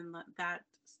 80s and that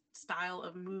style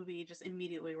of movie just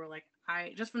immediately were like,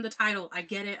 just from the title, I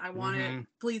get it, I want it,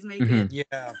 please make it.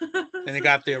 Yeah. And it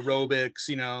got the aerobics,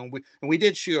 and we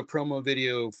did shoot a promo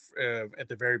video at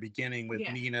the very beginning with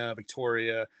Nina,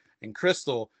 Victoria, and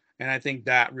Crystal. And I think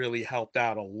that really helped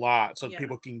out a lot so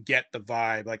people can get the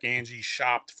vibe. Like Angie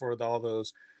shopped for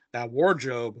that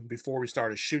wardrobe before we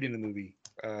started shooting the movie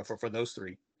for those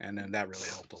three. And then that really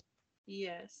helped.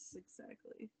 Yes,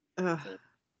 exactly.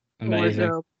 Amazing.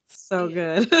 Wardrobe. So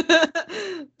good.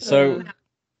 So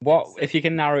what, if you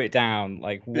can narrow it down,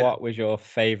 like what was your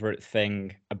favorite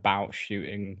thing about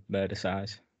shooting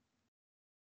Murdercise?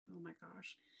 Oh my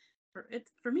gosh.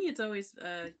 For me, it's always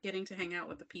getting to hang out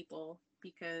with the people,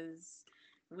 because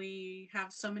we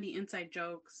have so many inside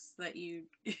jokes that you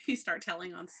start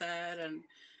telling on set, and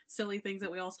silly things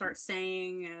that we all start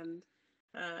saying. And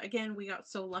again, we got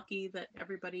so lucky that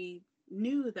everybody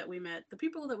knew that we met. The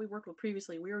people that we worked with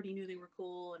previously, we already knew they were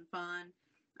cool and fun.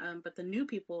 But the new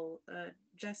people,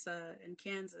 Jessa and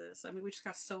Kansas, I mean, we just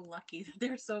got so lucky that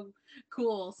they're so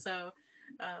cool. So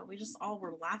we just all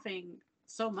were laughing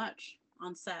so much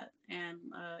on set, and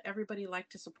everybody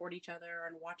liked to support each other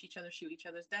and watch each other shoot each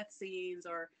other's death scenes,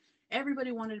 or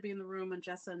everybody wanted to be in the room, and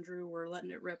Jessa and Drew were letting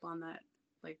it rip on that,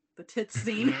 like the tits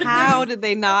scene. How did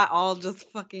they not all just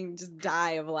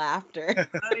die of laughter?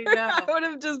 I know. I would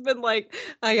have just been like,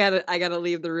 I gotta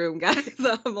leave the room, guys.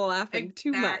 I'm laughing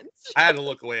too much. I had to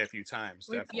look away a few times.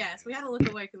 We had to look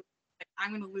away because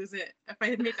I'm gonna lose it. If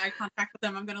I make eye contact with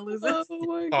them, I'm gonna lose it. Oh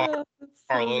my god.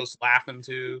 Carlos laughing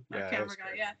too. Our camera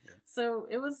guy, So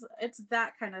it's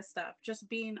that kind of stuff. Just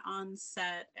being on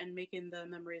set and making the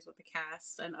memories with the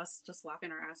cast, and us just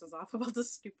laughing our asses off about the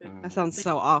stupid. That sounds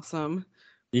so awesome.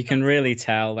 You can really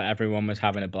tell that everyone was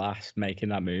having a blast making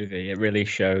that movie. It really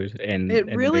shows in It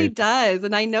in really the movie. does.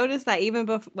 And I noticed that even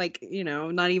before,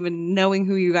 not even knowing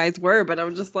who you guys were, but I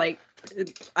was just like,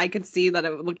 I could see that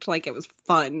it looked like it was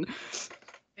fun.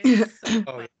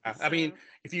 Oh yeah. I mean,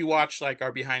 if you watch like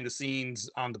our behind the scenes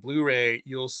on the Blu-ray,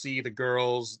 you'll see the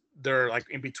girls, they're like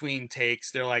in between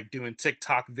takes, they're like doing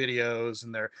TikTok videos,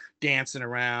 and they're dancing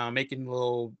around, making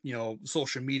little,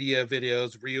 social media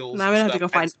videos, reels. And I'm gonna have to go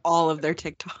find all of their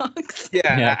TikToks.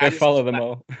 Yeah, I go follow them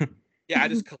all. I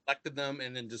just collected them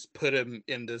and then just put them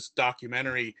in this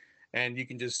documentary, and you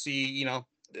can just see,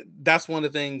 that's one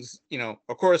of the things,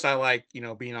 of course I like,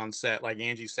 being on set, like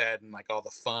Angie said, and like all the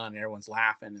fun, everyone's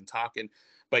laughing and talking,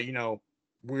 but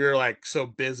we're like so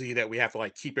busy that we have to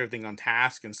like keep everything on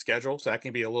task and schedule. So that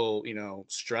can be a little,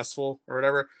 stressful or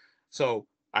whatever. So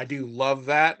I do love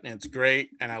that, and it's great.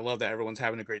 And I love that everyone's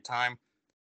having a great time.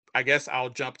 I guess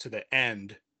I'll jump to the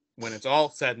end when it's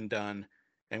all said and done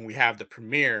and we have the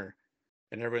premiere,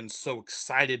 and everyone's so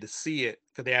excited to see it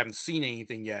because they haven't seen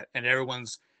anything yet. And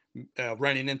everyone's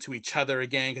running into each other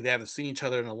again because they haven't seen each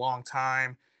other in a long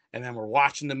time. And then we're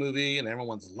watching the movie and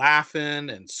everyone's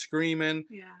laughing and screaming.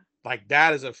 Yeah. Like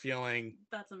that is a feeling.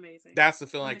 That's amazing. That's the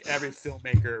feeling like every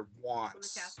filmmaker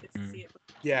wants.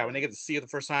 Yeah, when they get to see it the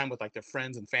first time with like their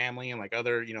friends and family and like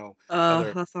other,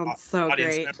 other that sounds so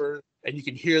audience great. members, and you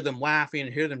can hear them laughing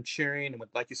and hear them cheering, and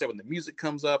like you said, when the music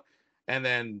comes up, and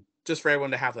then just for everyone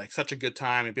to have like such a good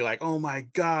time and be like, oh my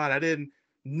god, I didn't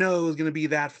know it was gonna be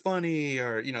that funny,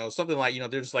 or something like,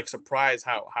 they're just like surprised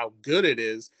how good it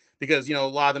is, because a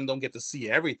lot of them don't get to see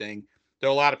everything. There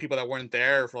are a lot of people that weren't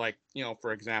there for like,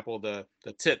 for example, the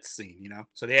tits scene,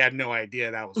 so they had no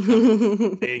idea that was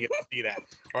coming. They didn't get to see that,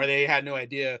 or they had no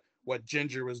idea what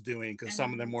Ginger was doing because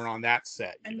some of them weren't on that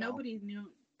set. And nobody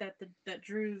knew that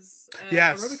Drew's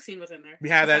aerobic scene was in there. We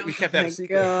had that. We kept that a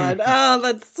secret. God. Oh,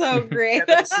 that's so great.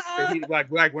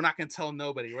 Like, we're not gonna tell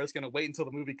nobody. We're just gonna wait until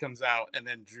the movie comes out, and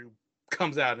then Drew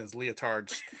comes out in his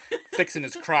leotard, fixing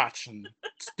his crotch and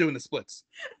doing the splits.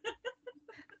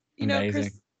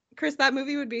 Chris, that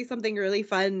movie would be something really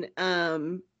fun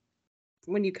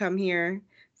when you come here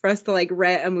for us to like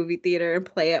rent a movie theater and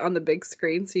play it on the big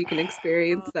screen so you can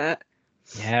experience that.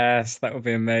 Yes, that would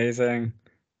be amazing.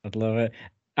 I'd love it.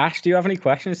 Ash, do you have any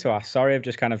questions to ask? Sorry, I've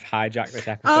just kind of hijacked this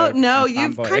episode. Oh no, and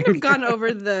you've kind fanboying. of gone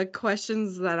over the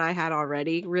questions that I had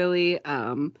already. Really,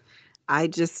 I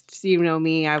just, you know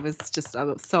me, I was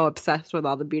so obsessed with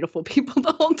all the beautiful people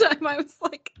the whole time. I was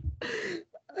like,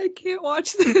 I can't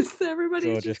watch this.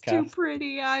 Everybody's Gorgeous just too cast.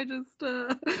 pretty. I just,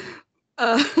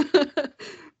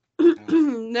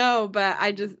 no, but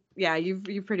I just, yeah,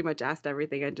 you've pretty much asked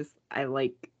everything. I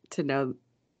like to know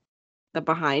the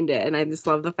behind it, and I just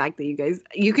love the fact that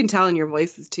you can tell in your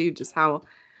voices too, just how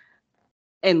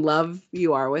in love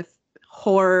you are with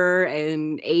horror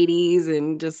and 80s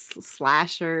and just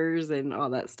slashers and all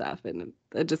that stuff, and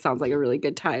it just sounds like a really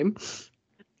good time.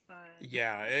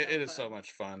 Yeah, it is so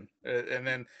much fun. And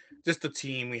then just the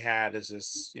team we had is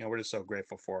just, we're just so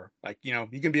grateful for. Like,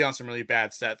 you can be on some really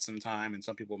bad sets sometime and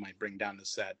some people might bring down the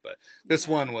set, but this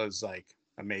one was like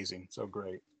amazing. So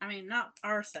great. I mean, not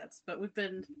our sets, but we've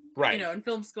been, Right. in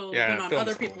film school, Yeah, been on film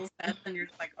other school. people's sets, and you're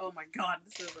just like, oh my God,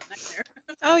 this is a nightmare.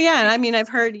 Oh yeah, and I mean I've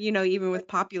heard, even with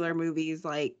popular movies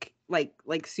like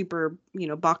super,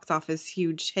 box office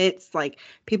huge hits, like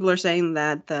people are saying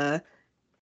that the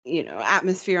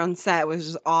atmosphere on set was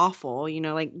just awful,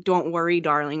 like Don't Worry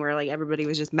Darling, where like everybody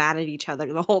was just mad at each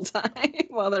other the whole time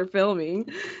while they're filming.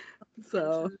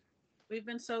 So we've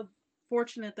been so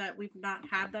fortunate that we've not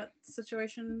had that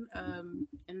situation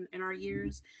in our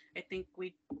years. I think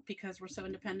because we're so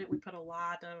independent, we put a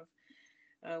lot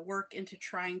of work into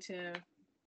trying to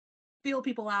feel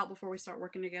people out before we start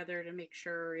working together to make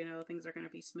sure things are going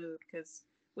to be smooth, because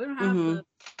we don't have the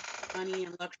money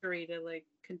and luxury to like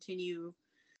continue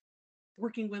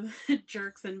working with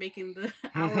jerks and making the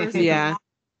hours. Yeah.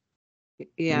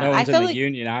 Yeah, No one's I in feel the like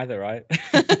union either, right?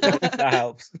 That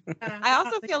helps. I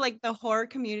also feel like the horror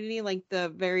community, like the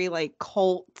very like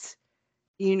cult,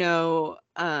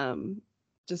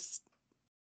 just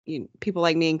people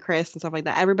like me and Chris and stuff like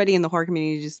that. Everybody in the horror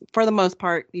community, just for the most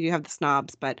part, you do have the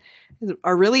snobs, but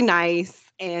are really nice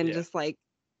and just like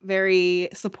very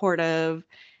supportive.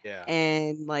 Yeah.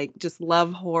 And like just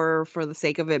love horror for the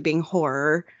sake of it being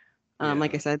horror.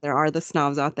 Like I said, there are the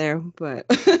snobs out there, but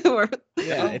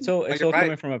yeah, it's all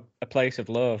coming from a place of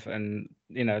love, and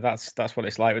that's what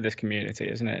it's like with this community,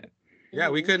 isn't it? Yeah,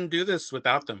 we couldn't do this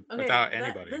without them, without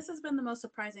anybody. This has been the most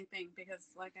surprising thing, because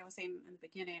like I was saying in the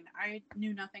beginning, I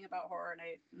knew nothing about horror, and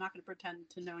I'm not going to pretend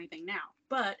to know anything now,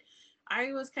 but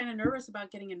I was kind of nervous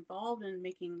about getting involved in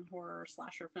making horror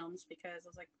slasher films, because I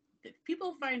was like, if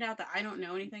people find out that I don't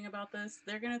know anything about this,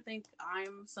 they're going to think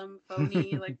I'm some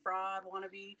phony like fraud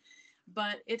wannabe.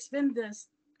 But it's been this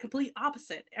complete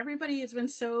opposite. Everybody has been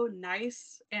so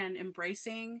nice and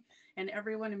embracing, and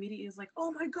everyone immediately is like,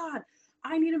 oh my God,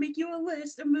 I need to make you a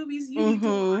list of movies you need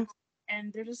to watch.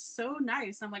 And they're just so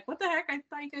nice. I'm like, what the heck? I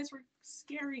thought you guys were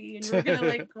scary and you were gonna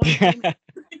like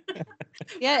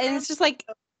yeah, and it's just like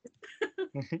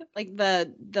like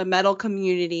the metal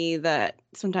community that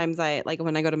sometimes I like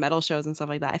when I go to metal shows and stuff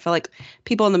like that. I feel like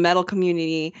people in the metal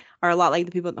community are a lot like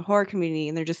the people in the horror community,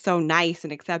 and they're just so nice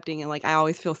and accepting, and like I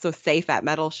always feel so safe at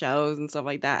metal shows and stuff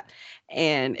like that.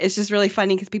 And it's just really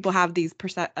funny because people have these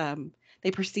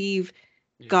they perceive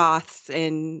goths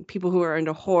and people who are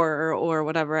into horror or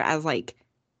whatever as like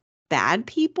bad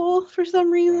people for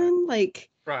some reason,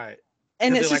 right.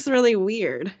 And it's just really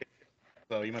weird.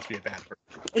 So you must be a bad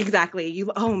person. Exactly.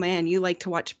 You like to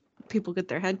watch people get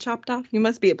their head chopped off? You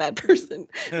must be a bad person.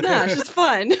 No, it's just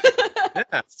fun.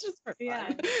 It's just for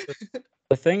fun.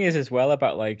 The thing is as well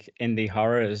about like indie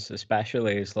horrors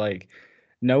especially is like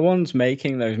no one's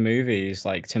making those movies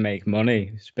like to make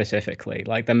money specifically.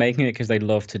 Like they're making it because they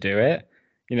love to do it.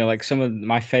 Like some of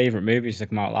my favorite movies that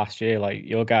come out last year, like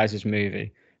your guys'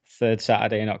 movie, Third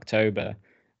Saturday in October,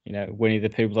 Winnie the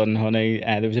Pooh, Blood and Honey.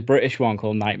 There was a British one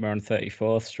called Nightmare on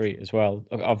 34th Street as well.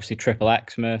 Obviously, Triple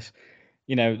Xmas.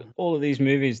 All of these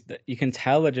movies that you can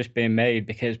tell are just being made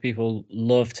because people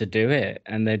love to do it,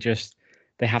 and they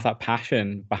have that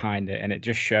passion behind it, and it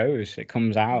just shows. It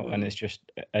comes out, and it's just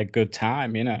a good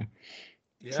time. Yeah,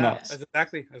 that's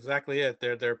exactly it.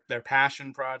 They're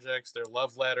passion projects. They're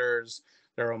love letters.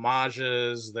 They're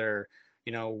homages. They're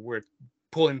we're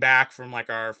pulling back from like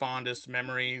our fondest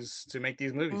memories to make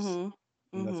these movies. And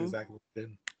that's exactly what we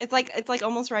did. It's like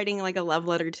almost writing like a love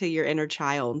letter to your inner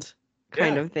child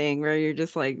kind of thing, where you're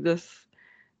just like, this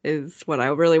is what I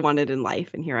really wanted in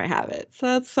life, and here I have it. So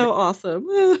that's so awesome.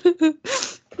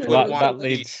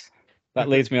 That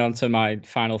leads me on to my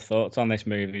final thoughts on this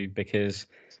movie, because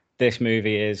this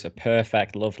movie is a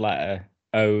perfect love letter,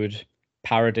 ode,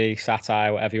 parody,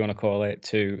 satire, whatever you want to call it,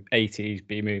 to 80s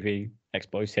B-movie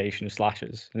exploitation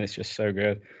slashers, and it's just so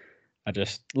good. I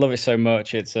just love it so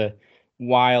much. It's a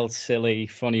wild, silly,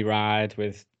 funny ride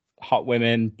with hot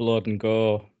women, blood and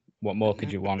gore. What more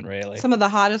could you want, really? Some of the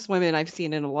hottest women I've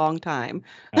seen in a long time.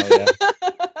 Hell yeah.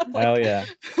 Like- Hell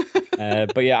yeah.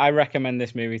 But yeah, I recommend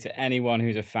this movie to anyone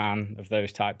who's a fan of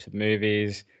those types of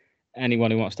movies.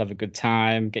 Anyone who wants to have a good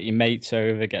time, get your mates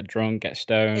over, get drunk, get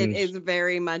stoned. It is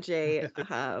very much a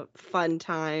fun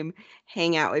time.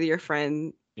 Hang out with your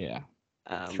friend. Yeah.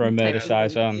 Throw type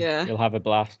Murdercise movie. on. Yeah. You'll have a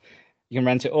blast. You can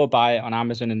rent it or buy it on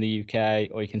Amazon in the UK,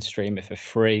 or you can stream it for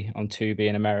free on Tubi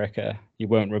in America. You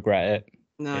won't regret it.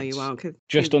 No, you It's won't. Cause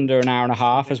just under an hour and a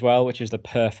half as well, which is the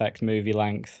perfect movie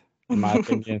length, in my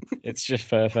opinion. It's just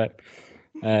perfect.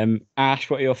 Ash,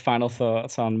 what are your final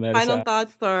thoughts on Murdercise? Final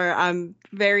thoughts are I'm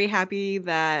very happy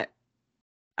that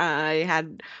I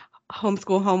had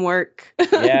homeschool homework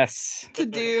Yes. to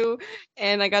do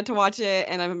and I got to watch it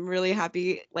and I'm really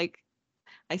happy. Like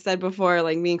I said before,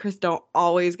 like me and Chris don't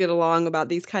always get along about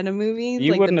these kind of movies.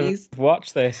 You like wouldn't these have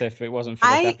watched this if it wasn't for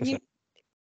this episode.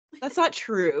 That's not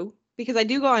true because I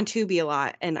do go on Tubi a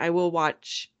lot and I will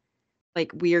watch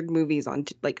like weird movies on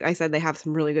like I said they have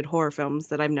some really good horror films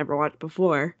that I've never watched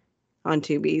before on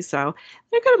Tubi. So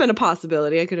there could have been a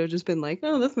possibility. I could have just been like,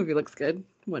 "Oh, this movie looks good"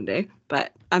 one day.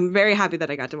 But I'm very happy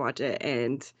that I got to watch it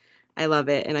and I love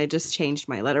it and I just changed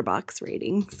my letterbox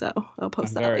rating. So I'll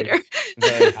post that later.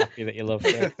 Very happy that you loved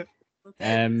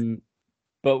it.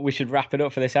 But we should wrap it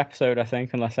up for this episode, I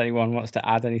think, unless anyone wants to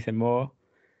add anything more.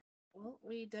 Well,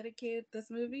 we dedicate this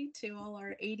movie to all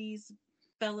our 80s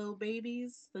fellow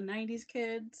babies, the 90s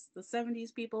kids, the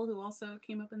 70s people who also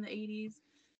came up in the 80s.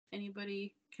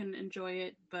 Anybody can enjoy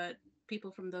it, but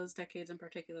people from those decades in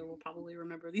particular will probably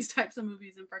remember these types of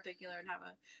movies in particular and have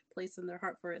a place in their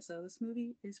heart for it. So this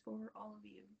movie is for all of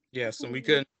you. Yes, and we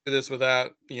couldn't do this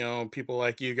without, people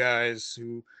like you guys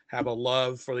who have a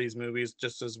love for these movies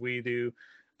just as we do.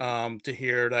 To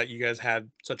hear that you guys had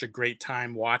such a great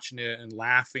time watching it and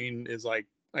laughing is like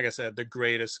I said, the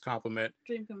greatest compliment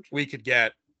Dream come true. we could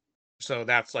get. So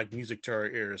that's like music to our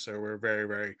ears. So we're very,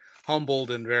 very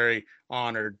humbled and very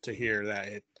honored to hear that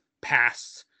it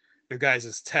passed your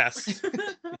guys' test.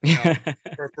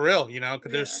 For real,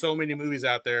 because there's so many movies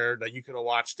out there that you could have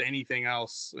watched anything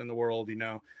else in the world.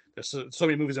 There's so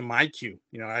many movies in my queue.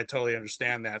 I totally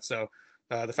understand that. So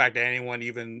the fact that anyone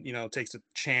even takes a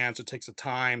chance or takes the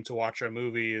time to watch our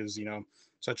movie is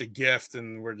such a gift,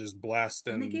 and we're just blessed.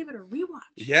 And they gave it a rewatch.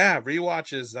 Yeah,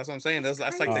 rewatches. That's what I'm saying. That's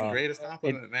like the greatest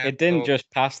compliment, man. It didn't just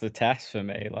pass the test for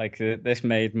me. Like this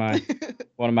made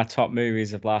one of my top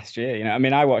movies of last year. I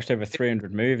mean, I watched over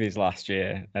 300 movies last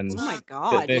year, and oh my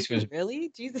god, this was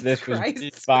really Jesus this Christ.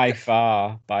 was by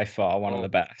far one of the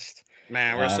best.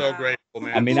 Man, we're so grateful,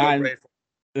 man. I mean, grateful.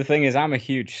 The thing is, I'm a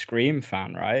huge Scream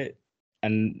fan, right?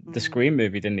 And the Scream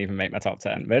movie didn't even make my top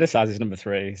 10. Murdercise is number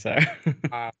 3, so.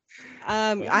 I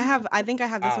think I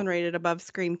have this one rated above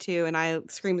Scream 2,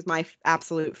 and Scream is my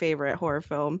absolute favorite horror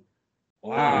film.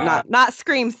 Wow. Not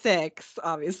Scream 6,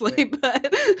 obviously,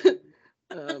 but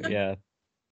yeah,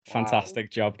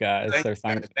 fantastic job, guys. So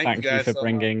thank you for so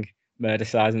bringing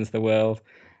Murdercise into the world.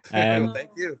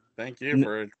 Thank you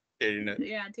for creating it.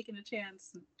 Yeah, taking a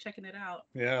chance and checking it out.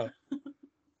 Yeah.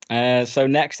 So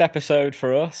next episode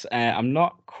for us, I'm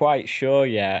not quite sure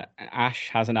yet. Ash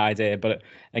has an idea, but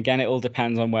again, it all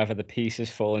depends on whether the pieces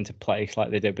fall into place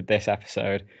like they did with this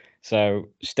episode. So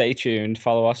stay tuned,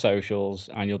 follow our socials,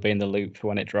 and you'll be in the loop for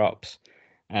when it drops.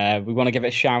 We want to give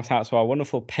a shout out to our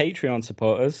wonderful Patreon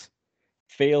supporters: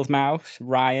 Field Mouse,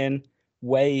 Ryan,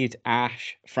 Wade,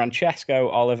 Ash, Francesco,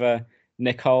 Oliver,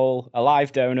 Nicole,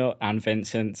 Alive Donut, and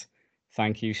Vincent.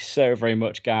 Thank you so very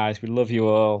much, guys. We love you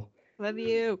all. Love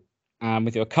you. And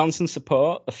with your constant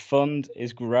support, the fund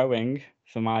is growing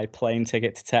for my plane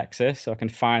ticket to Texas, so I can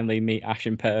finally meet Ash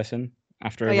in person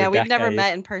after over a decade. We've never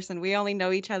met in person. We only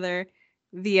know each other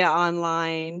via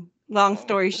online. Long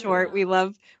story short, we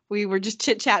were just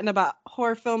chit-chatting about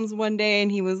horror films one day,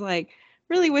 and he was like,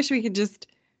 really wish we could just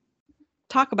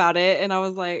talk about it. And I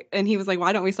was like, and he was like,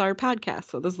 why don't we start a podcast?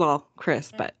 So this is all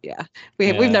Chris, but yeah,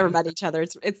 we've never met each other.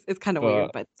 It's kind of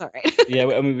weird, but it's all right. Yeah,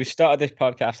 I mean, we started this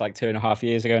podcast like 2.5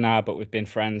 years ago now, but we've been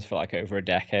friends for like over a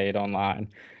decade online.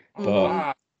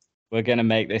 But we're gonna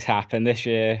make this happen this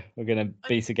year. We're gonna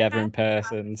be together in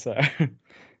person. So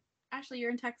Ashley,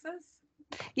 you're in Texas?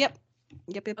 Yep.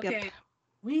 Okay.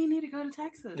 We need to go to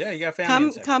Texas. Yeah, you got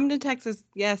family. Come to Texas.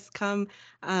 Yes, come.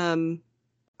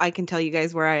 I can tell you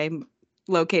guys where I'm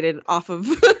located off of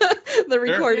the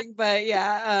recording, but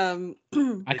yeah.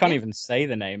 I can't even say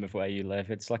the name of where you live.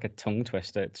 It's like a tongue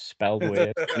twister. It's spelled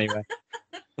weird. Anyway.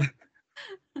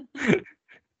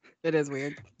 It is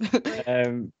weird.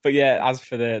 But yeah, as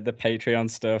for the Patreon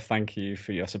stuff, thank you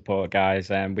for your support, guys.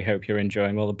 We hope you're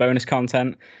enjoying all the bonus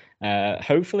content.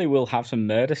 Hopefully, we'll have some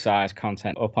Murdercise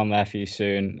content up on there for you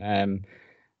soon.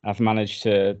 I've managed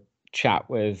to chat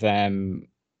with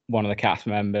one of the cast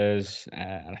members,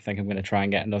 and I think I'm going to try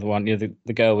and get another one. You know,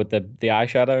 the girl with the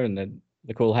eyeshadow and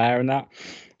the cool hair and that.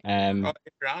 Adriana,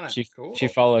 cool. She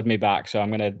followed me back, so I'm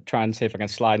going to try and see if I can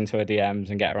slide into her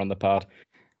DMs and get her on the pod.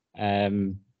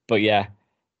 But yeah,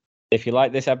 if you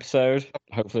like this episode,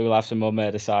 hopefully we'll have some more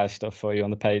Murdercise stuff for you on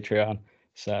the Patreon.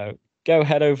 So go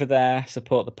head over there,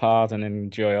 support the pod, and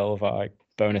enjoy all of our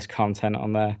bonus content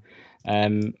on there.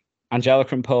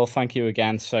 Angelica and Paul, thank you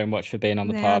again so much for being on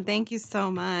the pod. Thank you so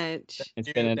much.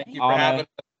 It's been an Thank you for honor. having us.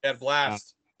 We had a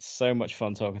blast. So much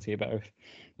fun talking to you both.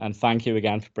 And thank you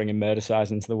again for bringing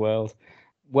Murdercise into the world.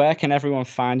 Where can everyone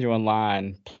find you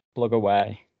online? Plug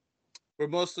away. We're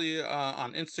mostly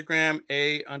on Instagram,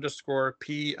 A_P_films.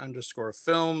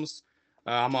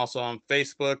 I'm also on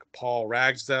Facebook, Paul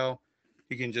Ragsdale.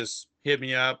 You can just hit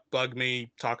me up, bug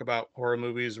me, talk about horror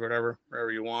movies or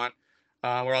wherever you want.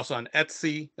 We're also on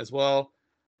Etsy as well,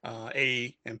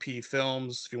 A&P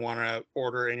Films. If you want to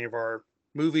order any of our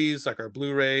movies, like our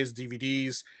Blu-rays,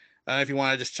 DVDs. If you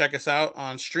want to just check us out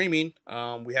on streaming,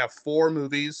 we have 4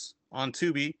 movies on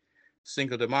Tubi: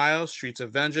 Cinco de Mayo, Streets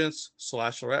of Vengeance,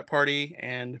 Lorette Party,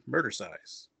 and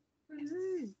Murdercise.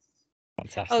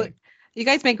 Fantastic. Oh, you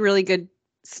guys make really good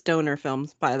stoner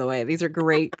films, by the way. These are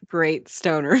great, great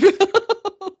stoner films.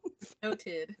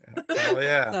 Noted. Oh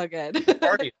yeah. So good.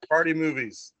 Party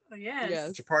movies. Oh, yes.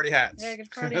 Get your party hats. Yeah, good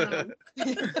party on.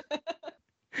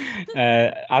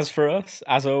 As for us,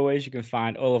 as always, you can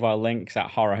find all of our links at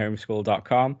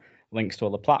horrorhomeschool.com. Links to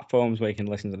all the platforms where you can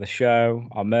listen to the show,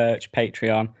 our merch,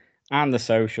 Patreon, and the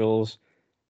socials.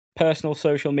 Personal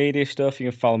social media stuff,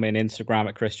 you can follow me on Instagram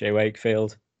at Chris J.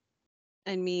 Wakefield.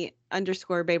 And me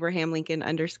 _Babraham Lincoln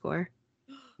 _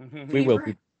 We will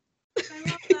be I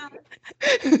love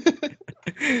that.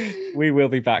 we will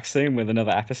be back soon with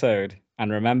another episode.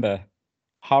 And remember,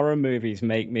 horror movies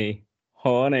make me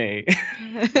horny.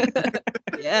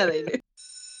 Yeah, they do.